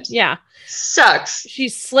Titan. Yeah. Sucks. She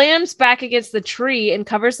slams back against the tree and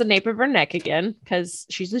covers the nape of her neck again because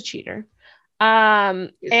she's a cheater.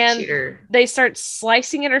 And they start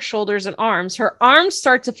slicing at her shoulders and arms. Her arms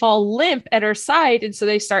start to fall limp at her side, and so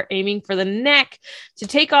they start aiming for the neck to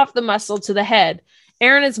take off the muscle to the head.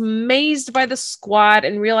 Eren is amazed by the squad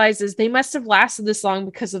and realizes they must have lasted this long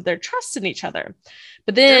because of their trust in each other.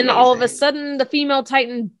 But then all of a sudden, the female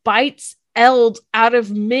Titan bites Eld out of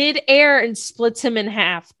mid-air and splits him in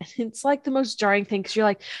half. And it's the most jarring thing because you're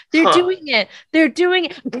like, they're doing it.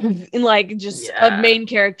 And a main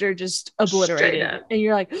character just obliterated. And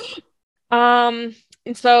you're like, and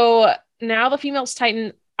so now the female's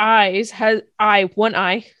Titan one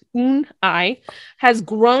eye has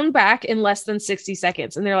grown back in less than 60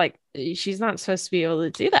 seconds. And they're like, she's not supposed to be able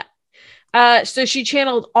to do that. So she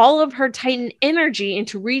channeled all of her Titan energy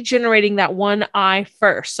into regenerating that one eye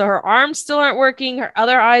first. So her arms still aren't working. Her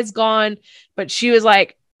other eye's gone. But she was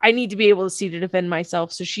like, I need to be able to see to defend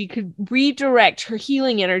myself. So she could redirect her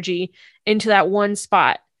healing energy into that one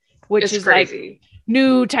spot, which is crazy.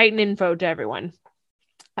 New Titan info to everyone.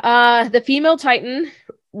 The female Titan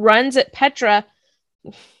runs at Petra.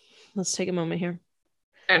 Let's take a moment here.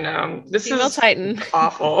 I know. This female is Titan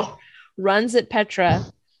awful. Runs at Petra,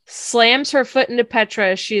 slams her foot into Petra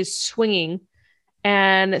as she is swinging,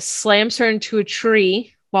 and slams her into a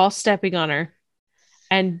tree while stepping on her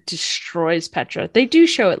and destroys Petra. They do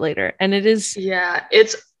show it later, and it is... Yeah,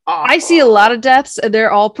 it's awful. I see a lot of deaths.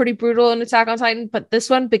 They're all pretty brutal in Attack on Titan, but this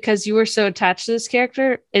one, because you were so attached to this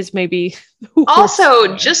character, is maybe...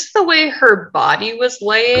 Also, just the way her body was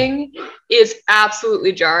laying is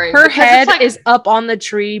absolutely jarring. Her head is up on the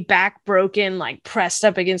tree, back broken, like pressed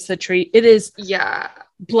up against the tree. It is... Yeah.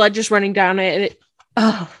 Blood just running down it.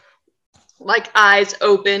 Like eyes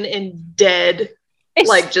open and dead. It's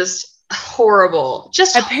like just horrible.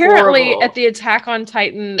 Just apparently horrible. At the Attack on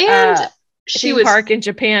Titan and she was park in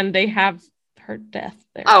Japan, they have her death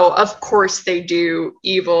there. Oh, of course they do.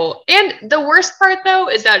 Evil. And the worst part though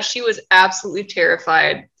is that she was absolutely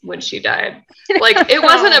terrified when she died. Like it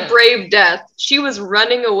wasn't a brave death. She was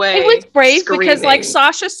running away. It was brave screaming. Because like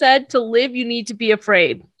Sasha said, to live you need to be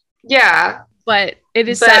afraid. Yeah. But it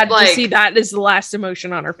is sad to see that is the last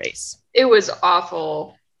emotion on her face. It was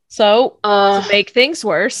awful. So, to make things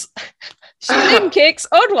worse, she then kicks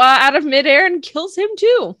Odwa out of midair and kills him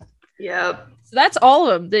too. Yep. So that's all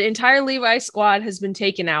of them. The entire Levi squad has been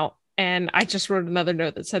taken out. And I just wrote another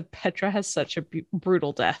note that said Petra has such a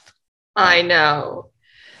brutal death. I know.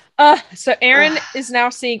 So Eren is now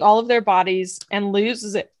seeing all of their bodies and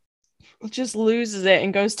loses it. Just loses it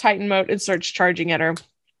and goes Titan mode and starts charging at her.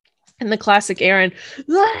 And the classic Eren,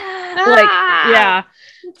 like, yeah.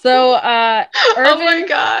 So, Erwin, oh my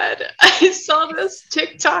god, I saw this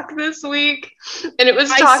TikTok this week, and it was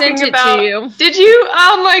talking about. To you. Did you?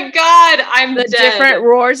 Oh my god, I'm the dead. Different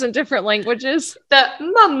roars in different languages. The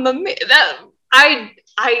mamma mia. That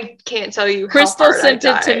I can't tell you. Crystal how hard sent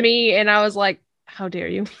I it to me, and I was like, "How dare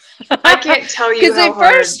you?" I can't tell you because at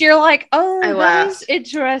first you're like, "Oh, that is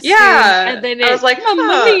interesting." Yeah, and then I was like,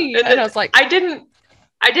 "Mamma mia," and I was like,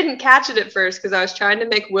 I didn't catch it at first because I was trying to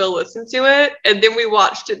make Will listen to it, and then we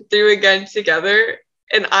watched it through again together,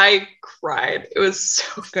 and I cried. It was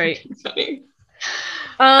so great, funny.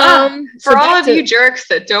 For all of you jerks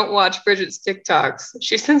that don't watch Bridget's TikToks,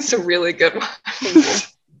 she sends some really good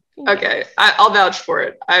ones. Okay, I'll vouch for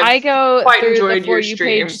it. I go quite through enjoyed the For your You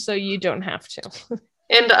stream. page, so you don't have to.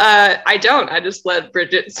 And I don't. I just let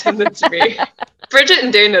Bridget send it to me. Bridget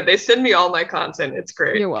and Dana, they send me all my content. It's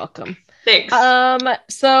great. You're welcome. Thanks.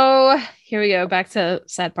 So here we go. Back to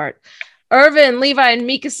sad part. Erwin, Levi, and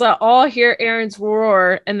Mikasa all hear Eren's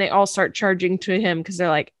roar, and they all start charging to him because they're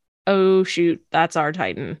like, "Oh shoot, that's our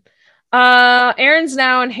Titan." Eren's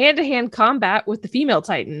now in hand-to-hand combat with the female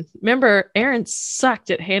Titan. Remember, Eren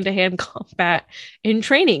sucked at hand-to-hand combat in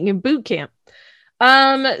training in boot camp.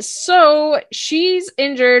 So she's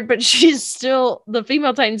injured, but the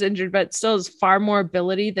female Titan's injured, but still has far more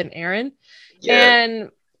ability than Eren. Yeah.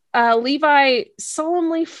 And Levi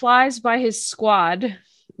solemnly flies by his squad,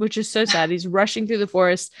 which is so sad. He's rushing through the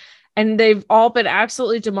forest, and they've all been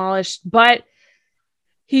absolutely demolished, but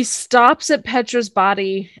he stops at Petra's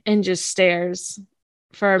body and just stares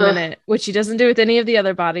for a minute, which he doesn't do with any of the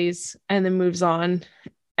other bodies, and then moves on.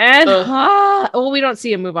 And we don't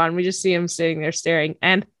see him move on. We just see him sitting there staring,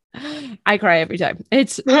 and I cry every time.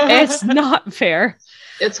 It's not fair.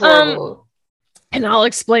 It's horrible. And I'll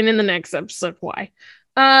explain in the next episode why.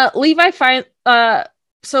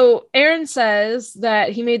 So Eren says that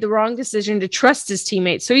he made the wrong decision to trust his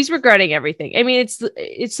teammates. So he's regretting everything. I mean,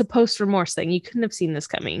 it's the post remorse thing. You couldn't have seen this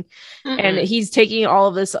coming. Mm-hmm. And he's taking all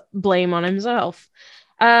of this blame on himself.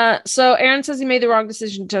 So Eren says he made the wrong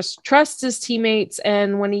decision to trust his teammates.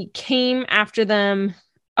 And when he came after them,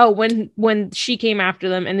 when she came after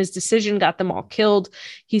them and his decision got them all killed,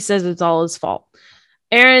 he says it's all his fault.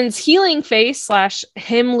 Eren's healing face /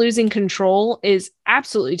 him losing control is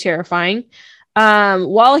absolutely terrifying.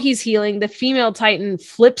 While he's healing, the female Titan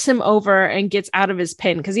flips him over and gets out of his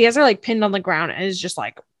pin because he has her like pinned on the ground and is just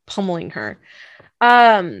like pummeling her.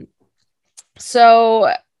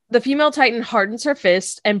 So the female Titan hardens her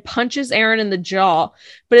fist and punches Eren in the jaw,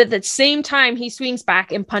 but at the same time he swings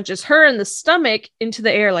back and punches her in the stomach into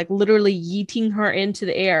the air, like literally yeeting her into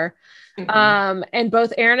the air. Mm-hmm. And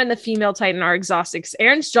both Eren and the female Titan are exhausted because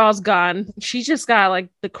Eren's jaw's gone. She just got like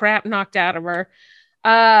the crap knocked out of her.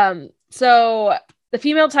 So the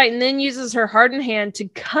female Titan then uses her hardened hand to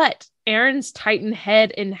cut Eren's Titan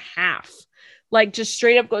head in half. Like just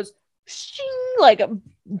straight up goes shing, like a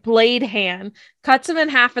blade hand, cuts him in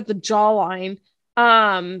half at the jawline.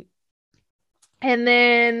 And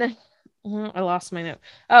then I lost my note.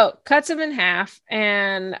 Cuts him in half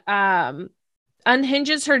and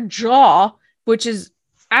unhinges her jaw, which is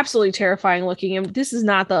absolutely terrifying looking. And this is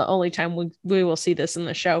not the only time we will see this in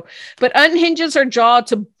the show, but unhinges her jaw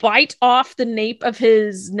to bite off the nape of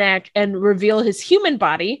his neck and reveal his human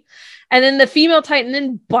body. And then the female Titan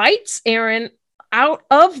then bites Eren out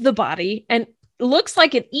of the body and looks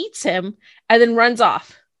like it eats him and then runs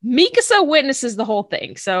off. Mikasa witnesses the whole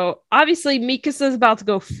thing. So obviously Mikasa is about to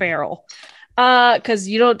go feral because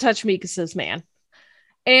you don't touch Mikasa's man.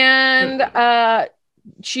 And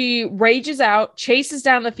she rages out, chases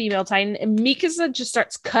down the female Titan, and Mikasa just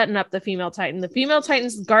starts cutting up the female Titan. The female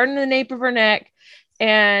Titan's guarding the nape of her neck,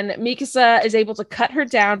 and Mikasa is able to cut her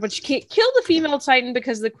down, but she can't kill the female Titan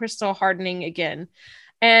because of the crystal hardening again.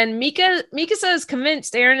 And Mikasa is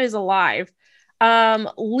convinced Eren is alive.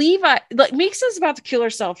 Levi, like Mikasa's about to kill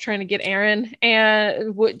herself trying to get Eren,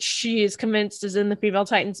 and what she is convinced is in the female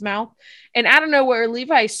Titan's mouth. And out of nowhere,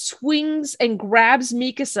 Levi swings and grabs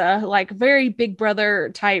Mikasa, like very big brother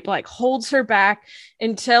type, like holds her back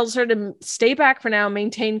and tells her to stay back for now,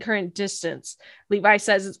 maintain current distance. Levi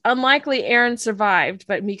says it's unlikely Eren survived,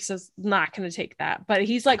 but Mikasa's not going to take that. But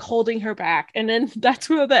he's like holding her back. And then that's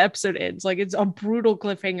where the episode ends. Like it's a brutal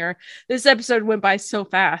cliffhanger. This episode went by so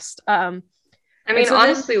fast. I mean, so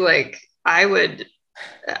honestly, like I would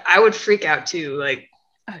freak out too, like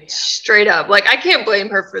straight up. Like I can't blame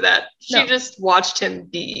her for that. She just watched him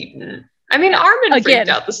be eaten. I mean, Armin freaked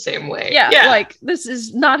out the same way. Yeah, like this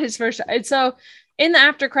is not his first. And so in the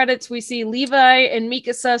after credits, we see Levi and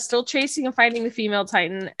Mikasa still chasing and fighting the female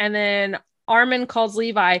Titan, and then Armin calls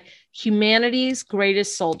Levi humanity's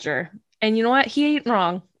greatest soldier. And you know what? He ain't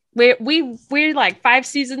wrong. We're like 5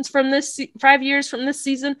 years from this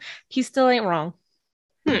season. He still ain't wrong.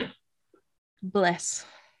 Bless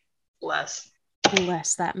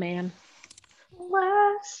that man.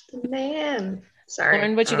 Bless the man. Sorry,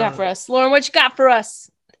 Lauren, what you got for us? Lauren, what you got for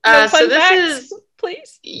us? No so this facts, is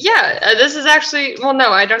please. Yeah, this is actually no,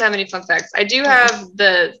 I don't have any fun facts. I do have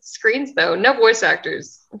the screens though. No voice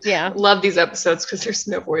actors. Yeah, love these episodes because there's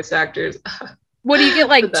no voice actors. What do you get?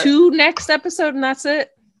 Like 2 next episode, and that's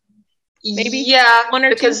it. Maybe 1 or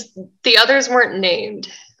 2 because the others weren't named.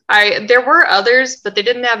 There were others, but they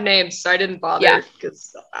didn't have names, so I didn't bother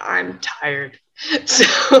because I'm tired.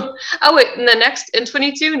 So in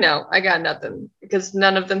 22, no, I got nothing because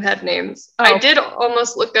none of them had names. I did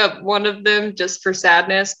almost look up one of them just for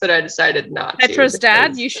sadness, but I decided not to. Petra's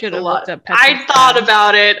dad? You should have looked up Petra's I thought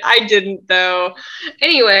about it. I didn't though.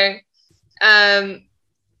 Anyway, the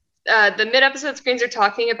mid-episode screens are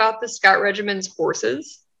talking about the Scout Regiment's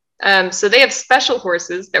horses. So they have special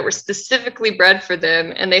horses that were specifically bred for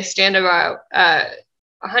them, and they stand about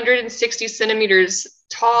 160 centimeters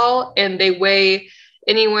tall, and they weigh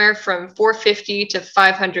anywhere from 450 to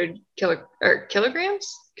 500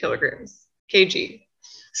 kilograms, kg.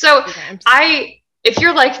 So if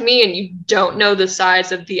you're like me and you don't know the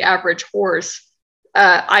size of the average horse,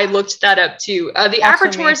 I looked that up too. The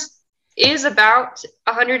average horse is about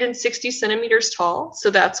 160 centimeters tall,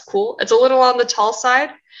 so that's cool. It's a little on the tall side,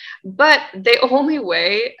 but they only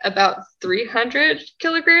weigh about 300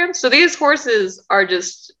 kilograms. So these horses are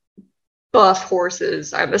just buff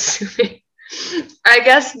horses, I'm assuming. I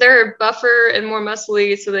guess they're buffer and more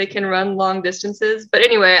muscly so they can run long distances. But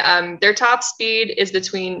anyway, their top speed is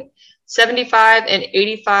between 75 and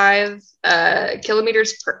 85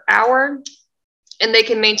 kilometers per hour. And they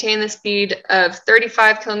can maintain the speed of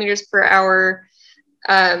 35 kilometers per hour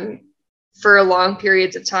for long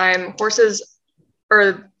periods of time. Horses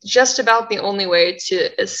are just about the only way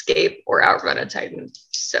to escape or outrun a Titan.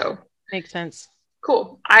 So makes sense.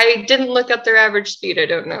 Cool. I didn't look up their average speed. I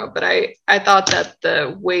don't know, but I thought that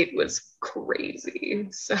the weight was crazy.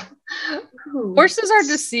 So horses are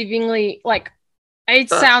deceivingly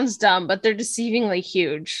sounds dumb, but they're deceivingly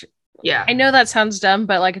huge. Yeah. I know that sounds dumb,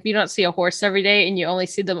 but like if you don't see a horse every day and you only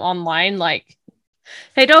see them online, like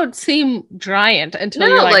they don't seem giant until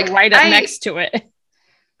you're right up next to it.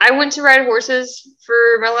 I went to ride horses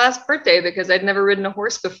for my last birthday because I'd never ridden a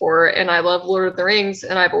horse before, and I love Lord of the Rings,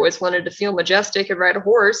 and I've always wanted to feel majestic and ride a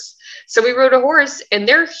horse. So we rode a horse, and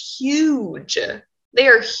they're huge. They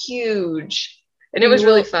are huge, and it was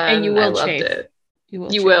really fun. And you will I loved it.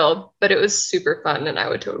 You will, but it was super fun, and I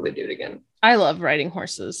would totally do it again. I love riding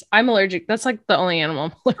horses. I'm allergic. That's like the only animal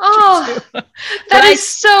I'm allergic to. That is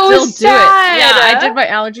so sad. Yeah, I did my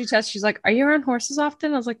allergy test. She's like, "Are you around horses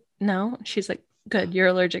often?" I was like, "No." She's like, "Good, you're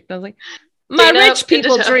allergic." And I was like, "My rich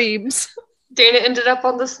people dreams." Dana ended up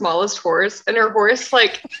on the smallest horse, and her horse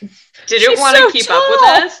didn't want to keep up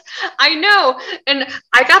with us. I know. And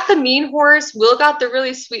I got the mean horse. Will got the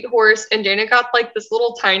really sweet horse, and Dana got this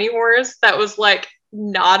little tiny horse that was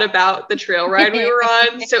not about the trail ride we were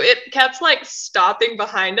on. So it kept like stopping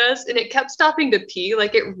behind us, and it kept stopping to pee.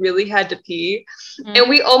 Like it really had to pee. And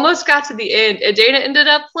we almost got to the end, and Dana ended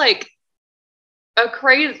up like a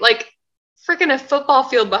crazy, like freaking a football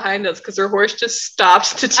field behind us because her horse just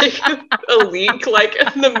stopped to take a leak like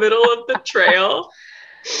in the middle of the trail.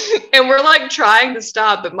 And we're like trying to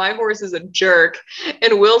stop, but my horse is a jerk,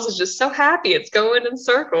 and Will's is just so happy it's going in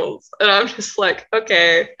circles. And I'm just like,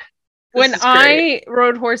 okay. When I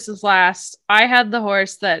rode horses last, I had the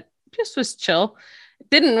horse that just was chill,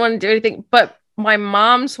 didn't want to do anything, but my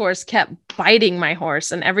mom's horse kept biting my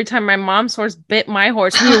horse. And every time my mom's horse bit my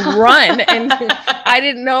horse, we would run. And I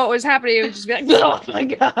didn't know what was happening. It would just be like, oh my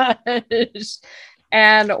gosh.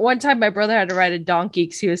 And one time my brother had to ride a donkey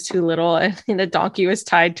because he was too little, and the donkey was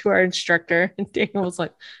tied to our instructor. And Daniel was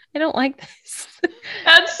like, I don't like this.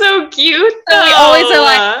 That's so cute. So we always are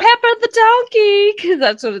like, Pepper the donkey, because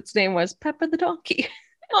that's what its name was, Pepper the donkey.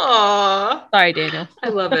 Aww. Sorry, Daniel. I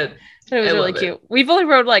love it. It was really cute. We've only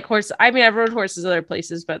rode like horses. I mean, I've rode horses other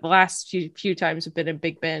places, but the last few times have been in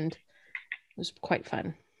Big Bend. It was quite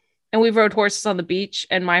fun. And we've rode horses on the beach,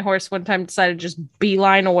 and my horse one time decided to just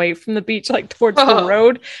beeline away from the beach, like towards the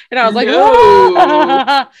road. And I was like, oh!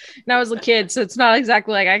 And I was a kid, so it's not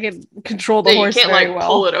exactly like I can control the horse very well.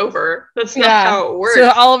 Pull it over. That's not how it works.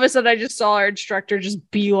 So all of a sudden, I just saw our instructor just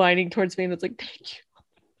beelining towards me, and it's like, thank you.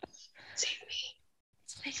 Save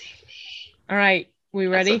me. All right, we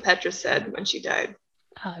ready? That's what Petra said when she died.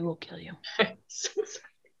 I will kill you.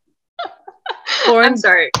 I'm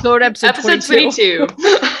sorry. Go to episode 22.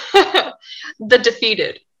 The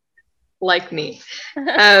Defeated, like me.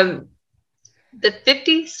 The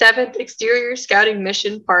 57th Exterior Scouting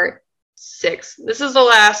Mission, Part 6. This is the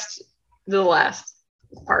last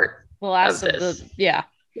part. The last of this. The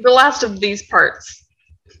last of these parts.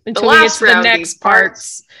 Until we get to the next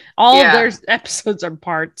parts. All of their episodes are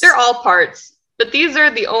parts. They're all parts, but these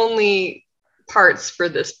are the only parts for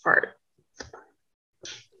this part.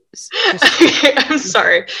 I'm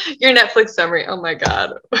sorry. Your Netflix summary. Oh my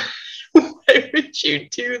God. Why would you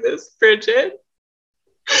do this, Bridget?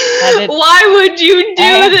 Why would you do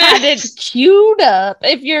this? I had it queued up.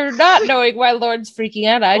 If you're not knowing why Lauren's freaking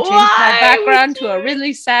out, I changed my background to a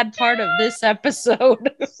really sad part of this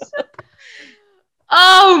episode.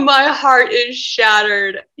 Oh, my heart is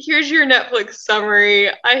shattered. Here's your Netflix summary.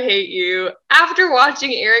 I hate you. After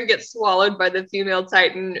watching Aaron get swallowed by the female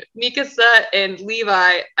Titan, Mikasa and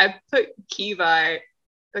Levi, I put Kivi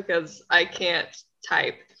because I can't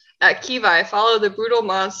type. At Kivi, follow the brutal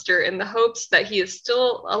monster in the hopes that he is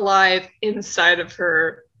still alive inside of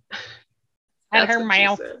her. At her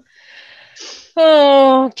mouth.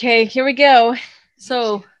 Oh, okay, here we go.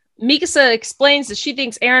 So Mikasa explains that she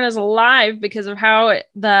thinks Eren is alive because of how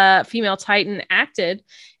the female Titan acted,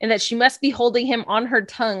 and that she must be holding him on her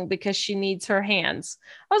tongue because she needs her hands.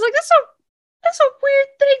 I was like, that's a weird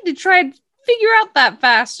thing to try and figure out that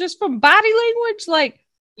fast, just from body language. Like,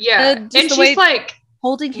 yeah, and she's like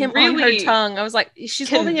holding him really on her tongue. I was like, she's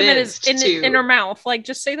holding him in her mouth. Like,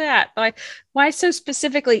 just say that. Like, why so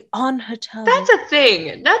specifically on her tongue? That's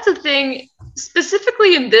a thing.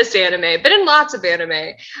 Specifically in this anime, but in lots of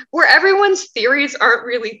anime, where everyone's theories aren't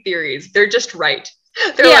really theories. They're just right.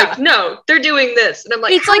 They're like, no, they're doing this. And I'm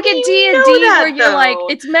like, it's like a D&D where you're like,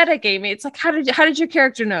 it's metagaming. It's like, how did your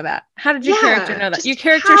character know that? How did your character know that? Your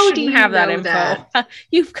character shouldn't have that info.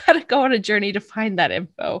 You've got to go on a journey to find that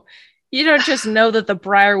info. You don't just know that the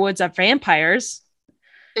Briarwoods are vampires.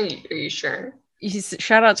 Are you sure?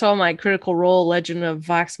 Shout out to all my Critical Role Legend of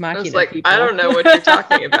Vox Machina people. I don't know what you're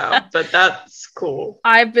talking about, but that's cool.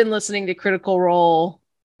 I've been listening to Critical Role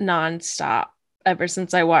nonstop ever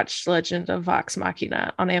since I watched Legend of Vox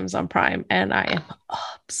Machina on Amazon Prime, and I am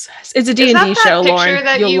obsessed. It's a D&D show,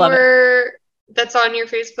 Lauren. You'll love it. That's on your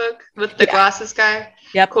Facebook with the glasses guy?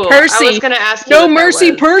 Yep. Cool. Percy. I was going to ask you. No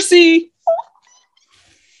mercy, Percy.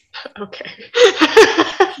 Okay.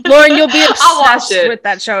 Lauren, you'll be obsessed with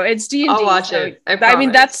that show. It's D&D. I'll watch it. I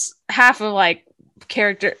mean, that's half of like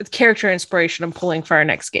character inspiration I'm pulling for our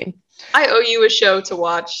next game. I owe you a show to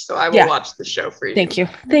watch, so I will watch the show for you. Thank you.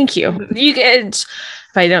 You get. If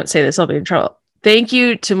I don't say this, I'll be in trouble. Thank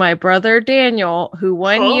you to my brother Daniel, who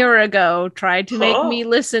 1 year ago tried to make me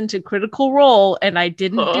listen to Critical Role, and I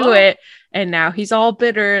didn't do it. And now he's all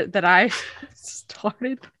bitter that I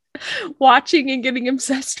started watching and getting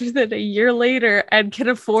obsessed with it a year later and can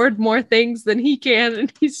afford more things than he can.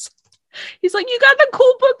 And he's He's like, you got the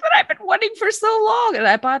cool book that I've been wanting for so long. And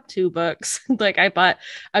I bought 2 books. Like I bought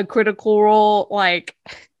a Critical Role like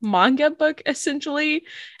manga book essentially.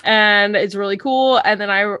 And it's really cool. And then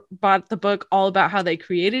I bought the book all about how they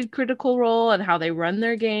created Critical Role and how they run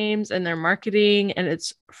their games and their marketing. And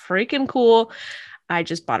it's freaking cool. I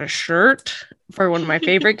just bought a shirt for one of my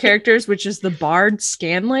favorite characters, which is the Bard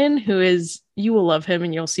Scanlan, who is, you will love him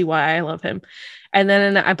and you'll see why I love him. And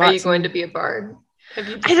then I bought. Are you going to be a bard? Have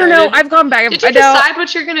you decided? I don't know. I've gone back. Did you decide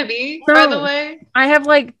what you're going to be, by the way? I have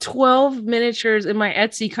like 12 miniatures in my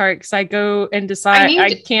Etsy cart because I go and decide.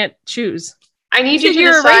 I can't choose. I need you to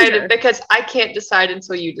decide because I can't decide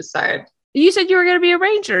until you decide. You said you were going to be a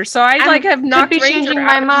ranger, so I have knocked Ranger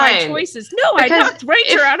out of my choices. No, I knocked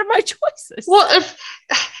Ranger out of my choices. Well,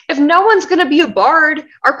 if no one's going to be a bard,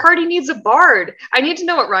 our party needs a bard. I need to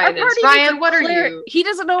know what Ryan is. Ryan, what are you? He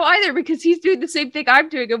doesn't know either because he's doing the same thing I'm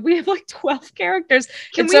doing, and we have like 12 characters.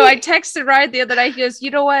 So I texted Ryan the other night. He goes,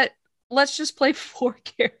 "You know what? Let's just play 4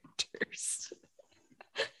 characters."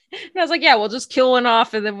 And I was like, yeah, we'll just kill one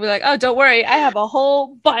off. And then we're like, oh, don't worry. I have a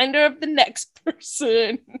whole binder of the next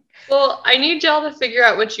person. Well, I need y'all to figure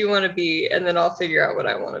out what you want to be. And then I'll figure out what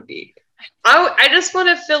I want to be. I just want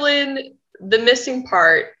to fill in the missing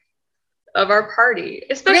part of our party.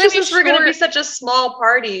 Especially since we're going to be such a small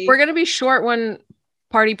party. We're going to be short one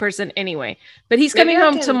party person anyway. But he's coming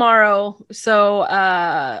home tomorrow. So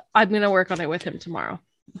I'm going to work on it with him tomorrow.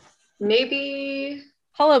 Maybe.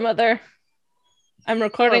 Hello, Mother. I'm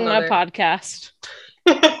recording my podcast.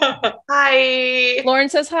 Hi. Lauren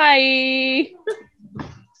says hi.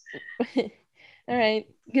 All right.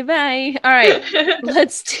 Goodbye. All right.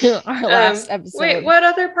 Let's do our last episode. Wait, what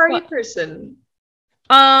other party person?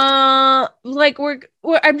 Like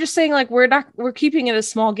I'm just saying, like we're keeping it a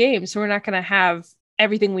small game, so we're not gonna have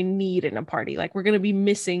everything we need in a party. Like we're gonna be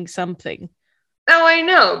missing something. Oh, I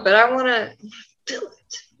know, but I want to fill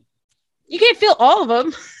it. You can't fill all of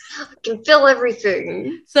them. I can fill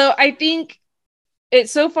everything. So I think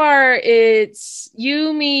so far it's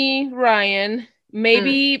you, me, Ryan,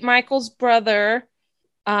 maybe Michael's brother.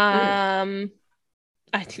 I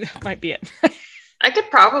think that might be it. I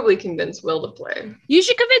could probably convince Will to play. You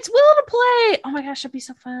should convince Will to play. Oh my gosh, that'd be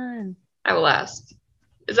so fun. I will ask.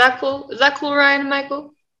 Is that cool? Is that cool, Ryan and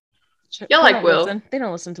Michael? Y'all like Will. They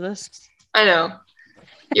don't listen to this. I know.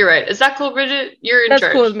 You're right. Is that cool, Bridget? You're in charge.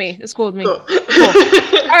 That's cool with me. That's cool with me. Cool.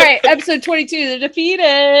 All right, episode 22. They're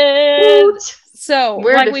defeated. So,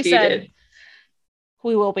 we're like defeated. We said,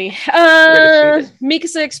 we will be.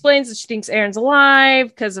 Mikasa explains that she thinks Aaron's alive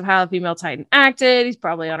because of how the female Titan acted. He's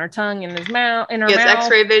probably on her tongue and his mouth. In her mouth.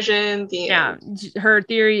 X-ray vision. Yeah, her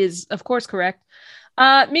theory is, of course, correct.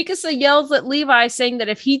 Mikasa yells at Levi, saying that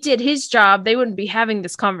if he did his job, they wouldn't be having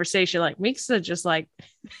this conversation. Like Mikasa just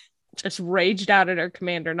raged out at her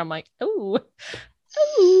commander, and I'm like, ooh.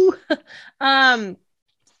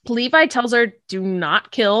 Levi tells her, do not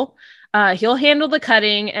kill. He'll handle the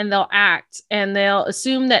cutting and they'll act, and they'll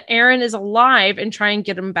assume that Aaron is alive and try and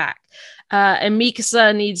get him back. And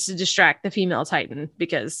Mikasa needs to distract the female Titan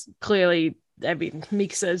because clearly,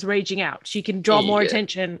 Mikasa is raging out. She can draw more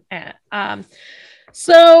attention.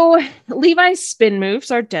 So Levi's spin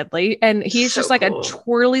moves are deadly, and he's just like a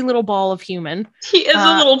twirly little ball of human. He is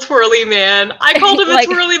a little twirly man. I called him a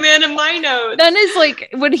twirly man in my notes. Then is like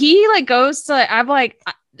when he goes to, I'm like,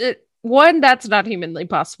 one, that's not humanly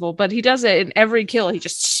possible, but he does it in every kill. He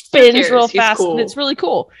just spins real fast, cool. And it's really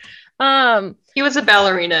cool. He was a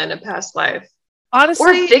ballerina in a past life, honestly,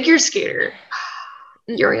 or a figure skater.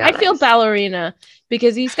 I feel ballerina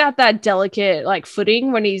because he's got that delicate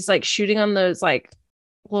footing when he's shooting on those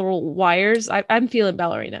little wires. I'm feeling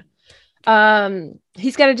ballerina.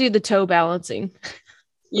 He's got to do the toe balancing.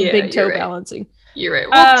 Yeah, big toe balancing. You're right.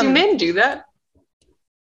 Well, do men do that?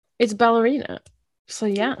 It's ballerina. So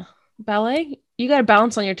yeah, ballet. You got to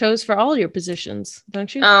balance on your toes for all your positions,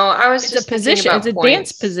 don't you? Oh, I was it's just a position. It's a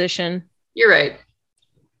dance position. You're right.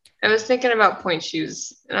 I was thinking about point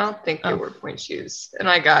shoes, and I don't think they were point shoes, and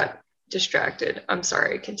I got distracted. I'm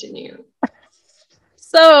sorry. Continue.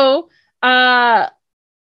 So,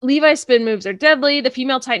 Levi's spin moves are deadly. The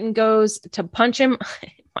female Titan goes to punch him.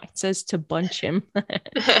 It says to bunch him.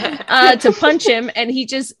 To punch him, and he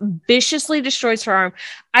just viciously destroys her arm.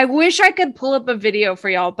 I wish I could pull up a video for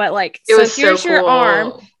y'all, but here's your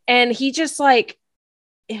arm, and he just we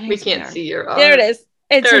can't see your arm. There it is.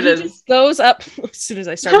 And so he just goes up as soon as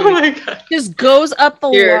I start. Oh my god! Just goes up the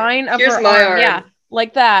line of her arm. Yeah,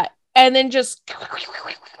 like that, and then just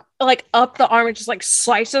up the arm and just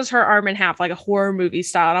slices her arm in half like a horror movie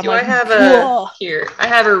style. And I'm I have a here? I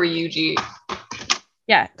have a Ryuji.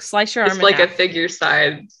 Yeah, slice your arm. It's like a figure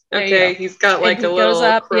size Okay, he's got like and a he little goes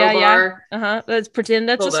up, crowbar. Let's pretend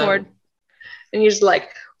that's a sword. And he's like,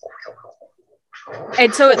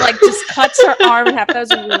 and so it like just cuts her arm in half. That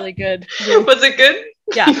was really good. Was it good?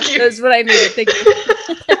 Yeah, that's what I needed. Thank you.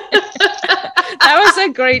 That was a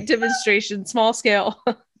great demonstration, small scale.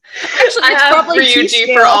 Actually, I have probably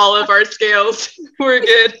 3UG for all of our scales. We're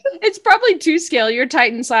good. It's probably 2 scale. Your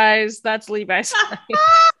Titan size. That's Levi's size.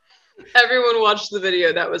 Everyone watched the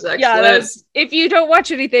video. That was excellent. Yeah, if you don't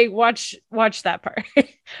watch anything, watch that part.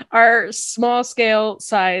 Our small scale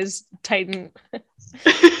size Titan.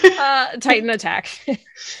 Titan attack.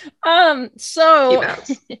 So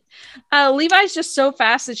Levi's just so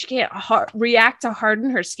fast that she can't react to harden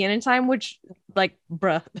her skin in time, which like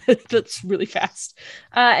bruh, that's really fast.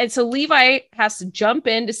 And so Levi has to jump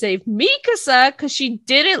in to save Mikasa because she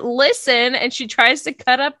didn't listen, and she tries to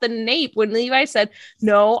cut up the nape when Levi said,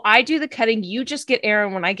 no, I do the cutting, you just get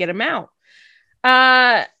Eren when I get him out.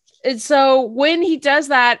 And so when he does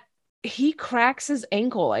that, he cracks his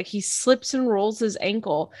ankle, like he slips and rolls his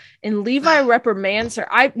ankle, and Levi reprimands her.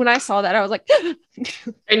 When I saw that, I was like,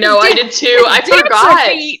 I know, I did too. I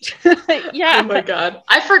forgot. Yeah. Oh my god,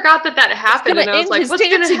 I forgot that happened, and I was like, what's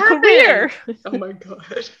gonna happen? Career. Oh my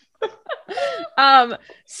god.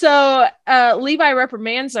 So Levi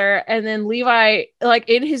reprimands her, and then Levi, like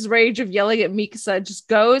in his rage of yelling at Mikasa, just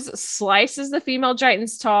goes, slices the female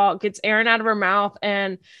Titan's tail, gets Eren out of her mouth,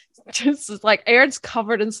 and just like Eren's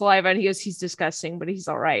covered in saliva, and he goes, he's disgusting, but he's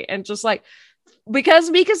all right. And just like,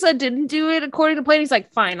 because Mikasa didn't do it according to plan, he's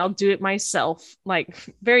like, fine, I'll do it myself. Like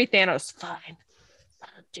very Thanos, fine,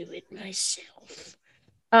 I'll do it myself.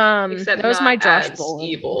 That was my Josh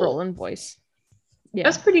Brolin voice. Yeah,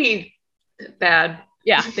 that's pretty bad.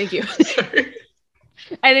 Yeah, thank you.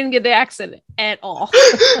 I didn't get the accent at all.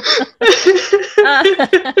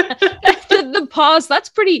 The pause, that's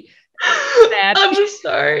pretty bad. I'm just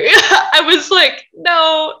sorry. I was like,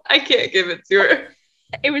 no, I can't give it to her.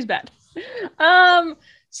 It was bad.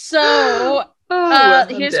 So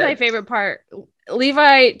here's my favorite part.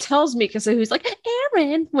 Levi tells Mikasa, who's like,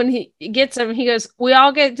 Eren, when he gets him, he goes, we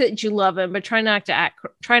all get that you love him, but try not to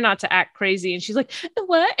act crazy. And she's like,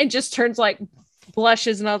 what? And just turns like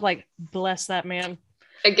blushes, and I was like, bless that man.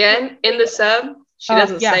 Again, in the sub, she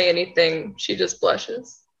doesn't say anything. She just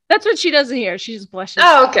blushes. That's what she doesn't hear. She just blushes.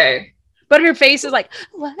 Oh, okay. But her face is like,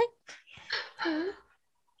 what?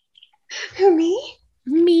 Who, me?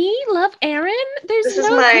 Me? Love Eren? This is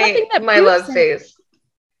my love face.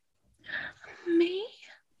 Me?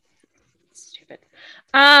 Stupid.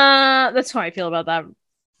 That's how I feel about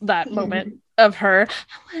that moment of her.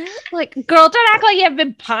 Like, girl, don't act like you have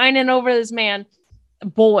been pining over this man.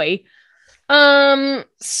 Boy.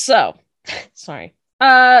 So sorry.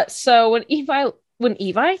 So when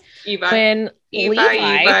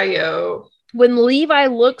Levi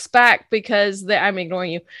looks back, because I'm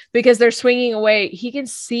ignoring you, because they're swinging away, he can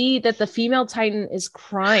see that the female Titan is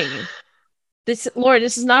crying. This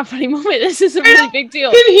is not a funny moment. This is a really big deal.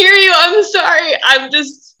 I can hear you. I'm sorry. I'm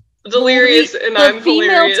just delirious, and I'm hilarious. The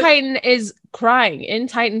female Titan is crying in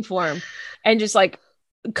Titan form, and just like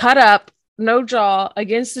cut up, no jaw,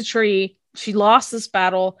 against the tree. She lost this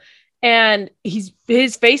battle, and his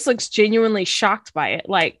face looks genuinely shocked by it.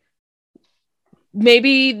 Like,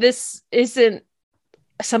 maybe this isn't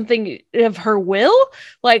something of her will.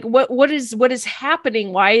 Like, what is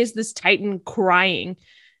happening? Why is this Titan crying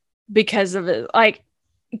because of it? Like,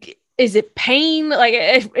 is it pain? Like,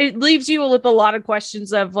 it leaves you with a lot of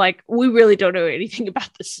questions of like, we really don't know anything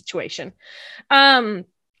about this situation.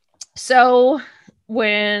 So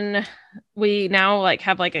when we now like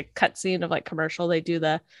have like a cutscene of like commercial, they do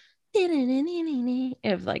the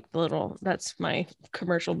of like the little, that's my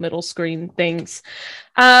commercial middle screen things.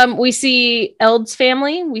 We see Eld's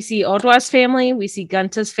family, we see Odwa's family, we see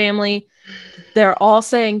Gunta's family. They're all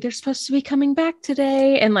saying they're supposed to be coming back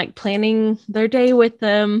today and like planning their day with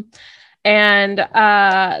them. And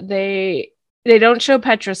they don't show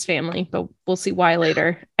Petra's family, but we'll see why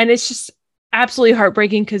later. And it's just absolutely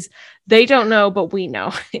heartbreaking because they don't know, but we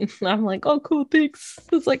know. And I'm like, oh, cool, thanks.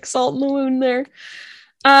 It's like salt in the wound there.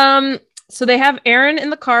 So they have Eren in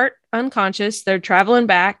the cart, unconscious. They're traveling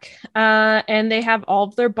back, and they have all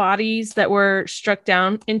of their bodies that were struck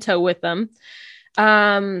down in tow with them.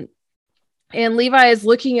 And Levi is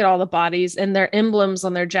looking at all the bodies and their emblems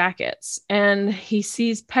on their jackets, and he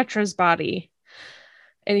sees Petra's body,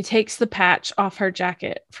 and he takes the patch off her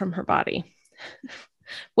jacket from her body.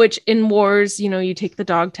 Which in wars, you take the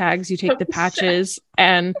dog tags, you take the patches,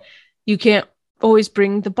 and you can't always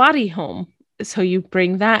bring the body home. So you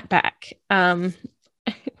bring that back. I'm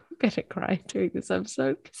gonna cry during this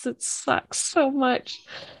episode because it sucks so much.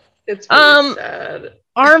 It's really sad.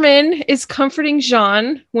 Armin is comforting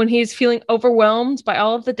Jean when he's feeling overwhelmed by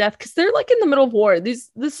all of the death, because they're like in the middle of war. This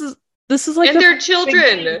is like, and they're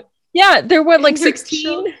children. Yeah, they're what, like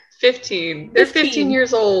 16? 15. They're 15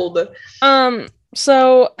 years old.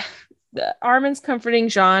 So Armin's comforting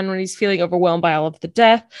Jean when he's feeling overwhelmed by all of the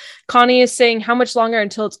death. Connie is saying how much longer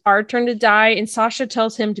until it's our turn to die, and Sasha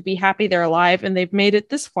tells him to be happy they're alive and they've made it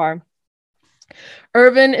this far.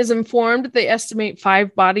 Irvin is informed they estimate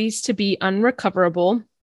 5 bodies to be unrecoverable,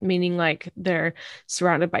 meaning like they're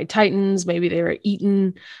surrounded by titans, maybe they were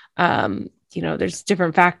eaten. There's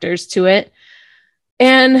different factors to it.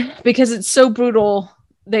 And because it's so brutal,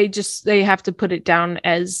 they have to put it down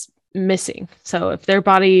as missing. So if their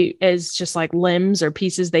body is just like limbs or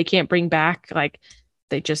pieces they can't bring back, like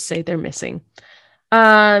they just say they're missing.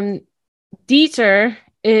 Dieter,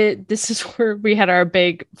 this is where we had our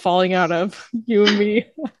big falling out of, you and me,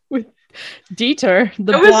 with Dieter,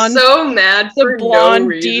 the blonde. I was so mad for blonde no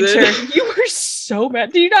reason. Dieter. You were so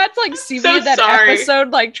mad. Do you not like see me in that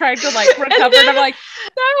episode, like trying to like recover? And I'm like,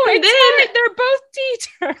 no, it's not. They're both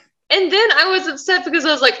Dieter. And then I was upset because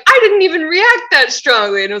I was like, I didn't even react that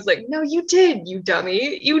strongly. And I was like, no, you did, you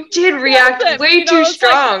dummy. You did react way too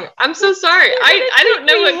strong. Like, I'm so sorry. I don't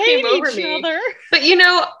know what came over me. But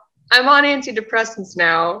I'm on antidepressants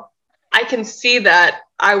now. I can see that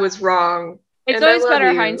I was wrong. It's always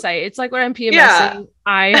better hindsight. It's like when I'm PMSing,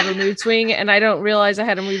 I have a mood swing and I don't realize I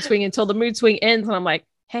had a mood swing until the mood swing ends. And I'm like,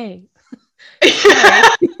 hey.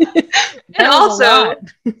 And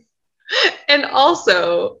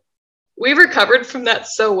also, we recovered from that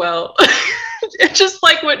so well. It just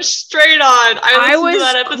like went straight on. I was to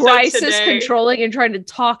that episode crisis today. Controlling and trying to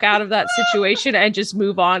talk out of that situation and just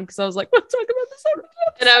move on, because I was like, let's talk about this.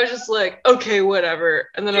 And I was just like, okay, whatever.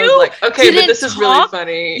 And then I was like, okay, but this is really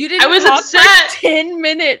funny. I was upset. For 10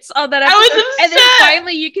 minutes on that episode. I was upset. And then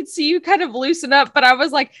finally you could see you kind of loosen up, but I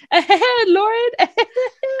was like, Lauren. I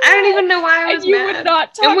don't even know why I was and you mad. Would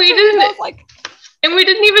not talk and we to didn't. me. I was like, and we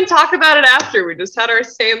didn't even talk about it after. We just had our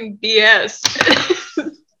same BS.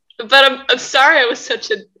 But I'm sorry I was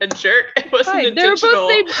such a jerk. It wasn't intentional.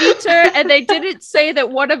 They were both named Dieter, and they didn't say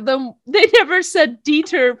that one of them, they never said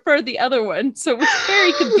Dieter for the other one. So it was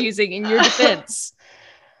very confusing in your defense.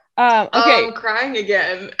 Okay. Oh, I'm crying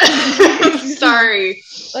again. I'm sorry.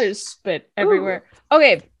 I just spit everywhere. Ooh.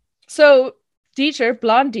 Okay. So Dieter,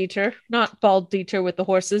 blonde Dieter, not bald Dieter with the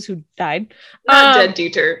horses who died. Not dead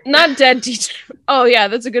Dieter. Not dead Dieter. Oh, yeah,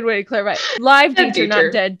 that's a good way to clarify. Live Dieter,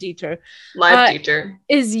 not dead Dieter. Live Dieter.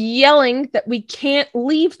 Is yelling that we can't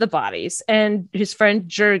leave the bodies, and his friend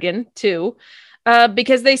Jurgen, too,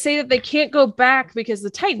 because they say that they can't go back because the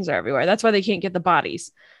Titans are everywhere. That's why they can't get the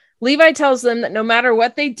bodies. Levi tells them that no matter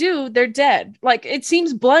what they do, they're dead. Like, it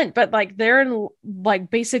seems blunt, but like they're in like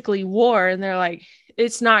basically war, and they're like,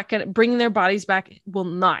 it's not going to bring their bodies back will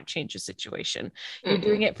not change the situation. You're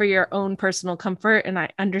doing it for your own personal comfort, and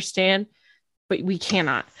I understand, but we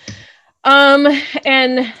cannot.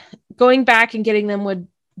 And going back and getting them would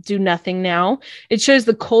do nothing now. It shows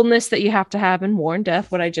the coldness that you have to have in war and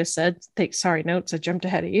death. What I just said. Sorry, notes. I jumped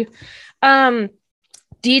ahead of you.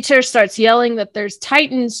 Dieter starts yelling that there's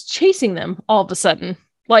Titans chasing them all of a sudden.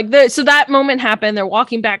 So that moment happened. They're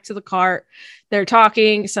walking back to the cart. They're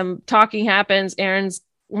talking. Some talking happens. Aaron's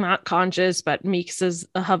not conscious, but Meeks is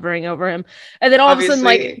hovering over him. And then all obviously, of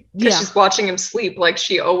a sudden, because she's watching him sleep like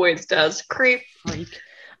she always does. Creep.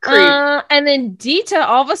 And then Dita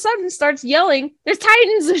all of a sudden starts yelling, there's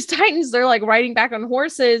Titans. They're like riding back on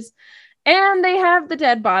horses. And they have the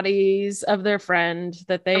dead bodies of their friend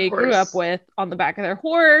that they grew up with on the back of their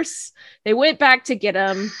horse. They went back to get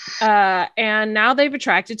them. And now they've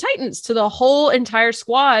attracted Titans to the whole entire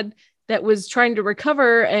squad that was trying to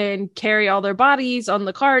recover and carry all their bodies on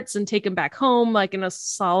the carts and take them back home, like in a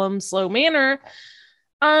solemn, slow manner.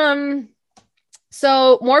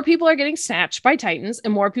 So more people are getting snatched by Titans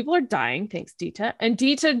and more people are dying. Thanks, Dita. And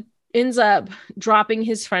Dita ends up dropping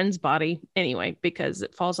his friend's body anyway, because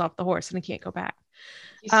it falls off the horse and it can't go back.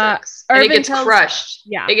 And it gets crushed.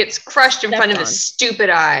 Yeah. It gets crushed in front of his stupid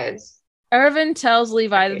eyes. Irvin tells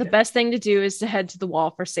Levi that the best thing to do is to head to the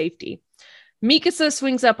wall for safety. Mikasa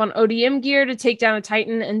swings up on ODM gear to take down a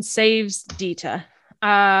Titan and saves Dita.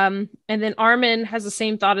 And then Armin has the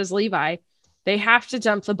same thought as Levi. They have to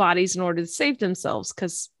dump the bodies in order to save themselves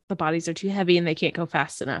because the bodies are too heavy and they can't go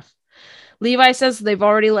fast enough. Levi says they've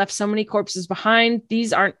already left so many corpses behind.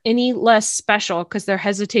 These aren't any less special because they're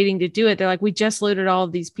hesitating to do it. They're like, we just loaded all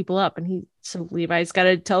of these people up. And so Levi's got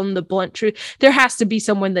to tell them the blunt truth. There has to be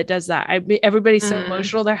someone that does that. Everybody's so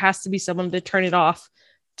emotional. There has to be someone to turn it off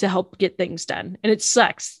to help get things done. And it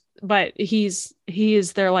sucks, but he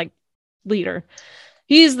is their like leader.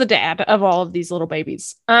 He's the dad of all of these little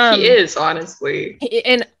babies. He is, honestly.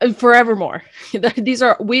 And forevermore. These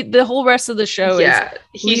are the whole rest of the show is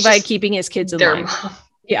Levi keeping his kids in line. Mom.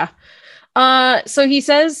 Yeah. So he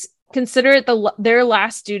says, consider it their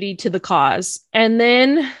last duty to the cause. And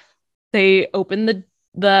then they open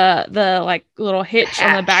the like little hitch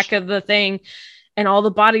on the back of the thing, and all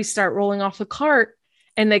the bodies start rolling off the cart,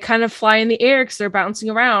 and they kind of fly in the air because they're bouncing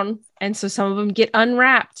around. And so some of them get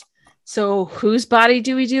unwrapped. So whose body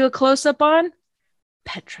do we do a close-up on?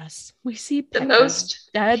 Petra's. We see Petra's the most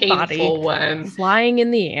dead body one flying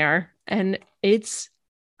in the air, and it's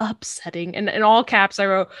upsetting. And in all caps I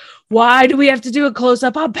wrote, why do we have to do a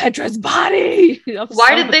close-up on Petra's body?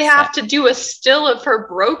 Why did they have to do a still of her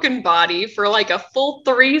broken body for like a full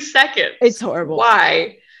 3 seconds? It's horrible.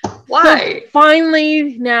 Why? So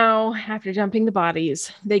finally, now after jumping the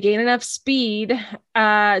bodies, they gain enough speed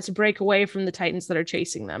to break away from the Titans that are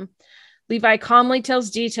chasing them. Levi calmly tells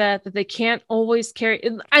Dita that they can't always carry.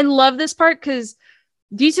 I love this part because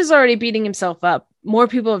Dita's already beating himself up. More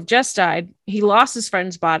people have just died. He lost his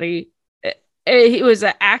friend's body. It was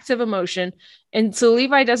an act of emotion. And so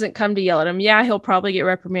Levi doesn't come to yell at him. Yeah, he'll probably get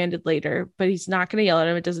reprimanded later, but he's not going to yell at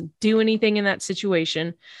him. It doesn't do anything in that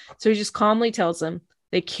situation. So he just calmly tells him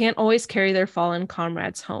they can't always carry their fallen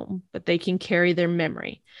comrades home, but they can carry their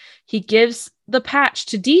memory. He gives the patch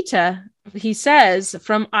to Dita, he says,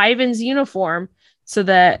 from Ivan's uniform so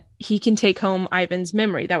that he can take home Ivan's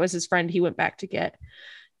memory. That was his friend he went back to get.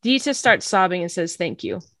 Dita starts sobbing and says, thank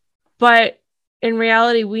you. But in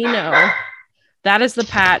reality, we know that is the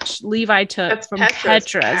patch Levi took from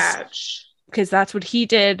Petra's. Because that's what he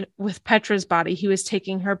did with Petra's body. He was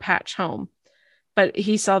taking her patch home. But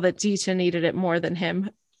he saw that Dita needed it more than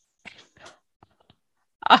him.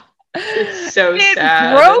 It's so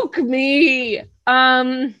sad. It broke me.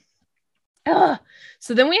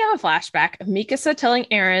 So then we have a flashback of Mikasa telling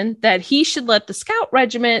Eren that he should let the scout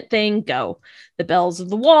regiment thing go. The bells of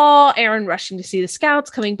the wall, Eren rushing to see the scouts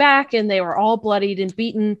coming back, and they were all bloodied and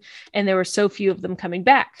beaten, and there were so few of them coming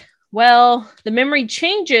back. Well, the memory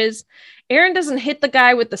changes. Eren doesn't hit the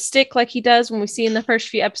guy with the stick like he does when we see in the first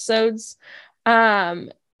few episodes.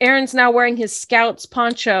 Eren's now wearing his scout's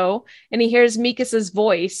poncho, and he hears Mikasa's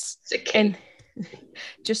voice. And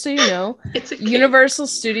just so you know, Universal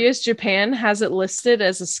Studios Japan has it listed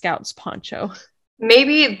as a scout's poncho.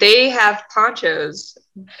 Maybe they have ponchos,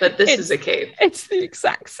 but this is a cape. It's the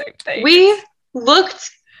exact same thing. We looked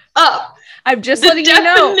up. I'm just letting you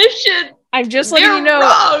know. I'm just letting you know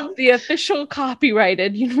wrong. The official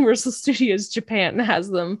copyrighted Universal Studios Japan has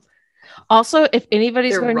them. Also, if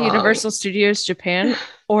anybody's going to Universal Studios Japan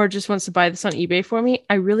or just wants to buy this on eBay for me,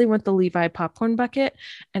 I really want the Levi popcorn bucket,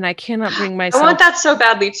 and I cannot bring myself. I want that so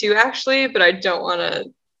badly too, actually, but I don't want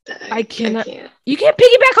to. I cannot. You can't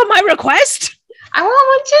piggyback on my request. I want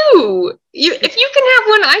one too. If you can have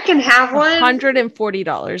one, I can have one.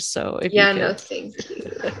 $140. So if no, thank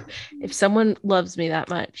you. If someone loves me that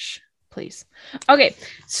much, please. Okay,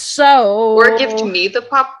 so or gift me the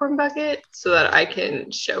popcorn bucket so that I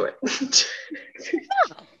can show it.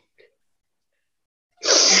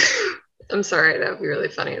 I'm sorry, that would be really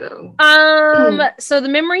funny though. So the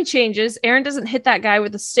memory changes. Eren doesn't hit that guy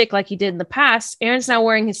with a stick like he did in the past. Eren's now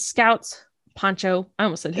wearing his scout's poncho. I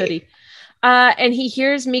almost said hoodie. And he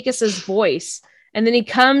hears Mikasa's voice, and then he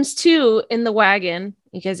comes to in the wagon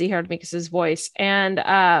because he heard Mikasa's voice,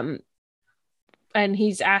 and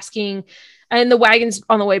he's asking, and the wagon's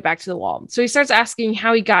on the way back to the wall. So he starts asking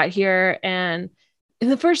how he got here, and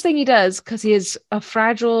the first thing he does, because he is a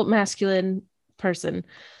fragile masculine person,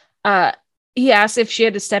 he asks if she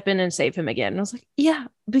had to step in and save him again. And I was like, yeah,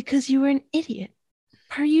 because you were an idiot,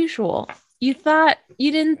 per usual. You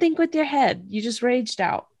didn't think with your head. You just raged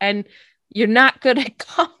out, and you're not good at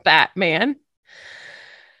combat, man.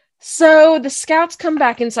 So the scouts come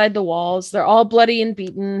back inside the walls. They're all bloody and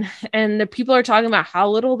beaten. And the people are talking about how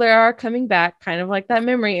little there are coming back, kind of like that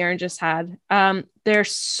memory Eren just had. They're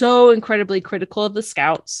so incredibly critical of the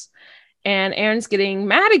scouts. And Eren's getting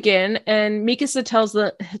mad again. And Mikasa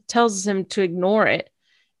tells him to ignore it.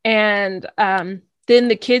 And then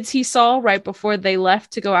the kids he saw right before they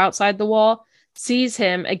left to go outside the wall sees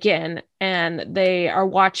him again, and they are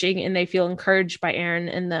watching, and they feel encouraged by Eren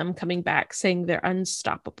and them coming back, saying they're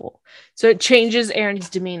unstoppable. So it changes Eren's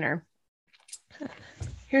demeanor.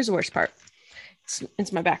 Here's the worst part.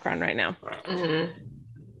 It's my background right now. Mm-hmm.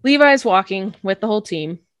 Levi's walking with the whole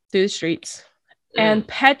team through the streets, and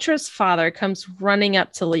Petra's father comes running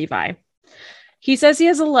up to Levi. He says he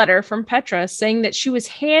has a letter from Petra saying that she was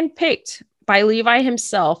handpicked by Levi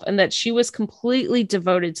himself and that she was completely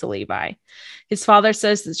devoted to Levi. His father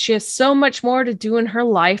says that she has so much more to do in her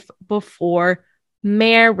life before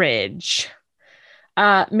marriage.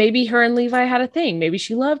 Maybe her and Levi had a thing. Maybe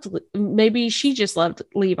she just loved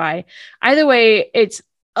Levi. Either way, it's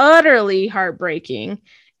utterly heartbreaking.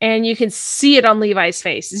 And you can see it on Levi's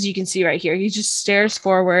face, as you can see right here. He just stares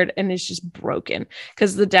forward and is just broken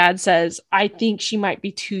because the dad says, I think she might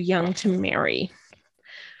be too young to marry.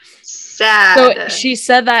 Sad. So she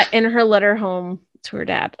said that in her letter home to her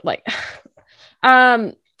dad. Like,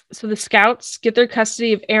 so the scouts get their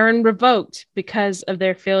custody of Aaron revoked because of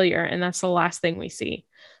their failure. And that's the last thing we see.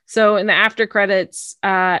 So in the after credits,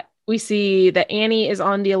 we see that Annie is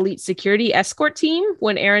on the elite security escort team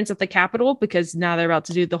when Aaron's at the Capitol, because now they're about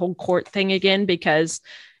to do the whole court thing again because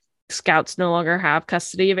scouts no longer have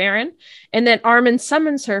custody of Aaron. And then Armin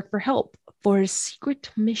summons her for help for a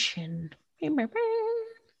secret mission. And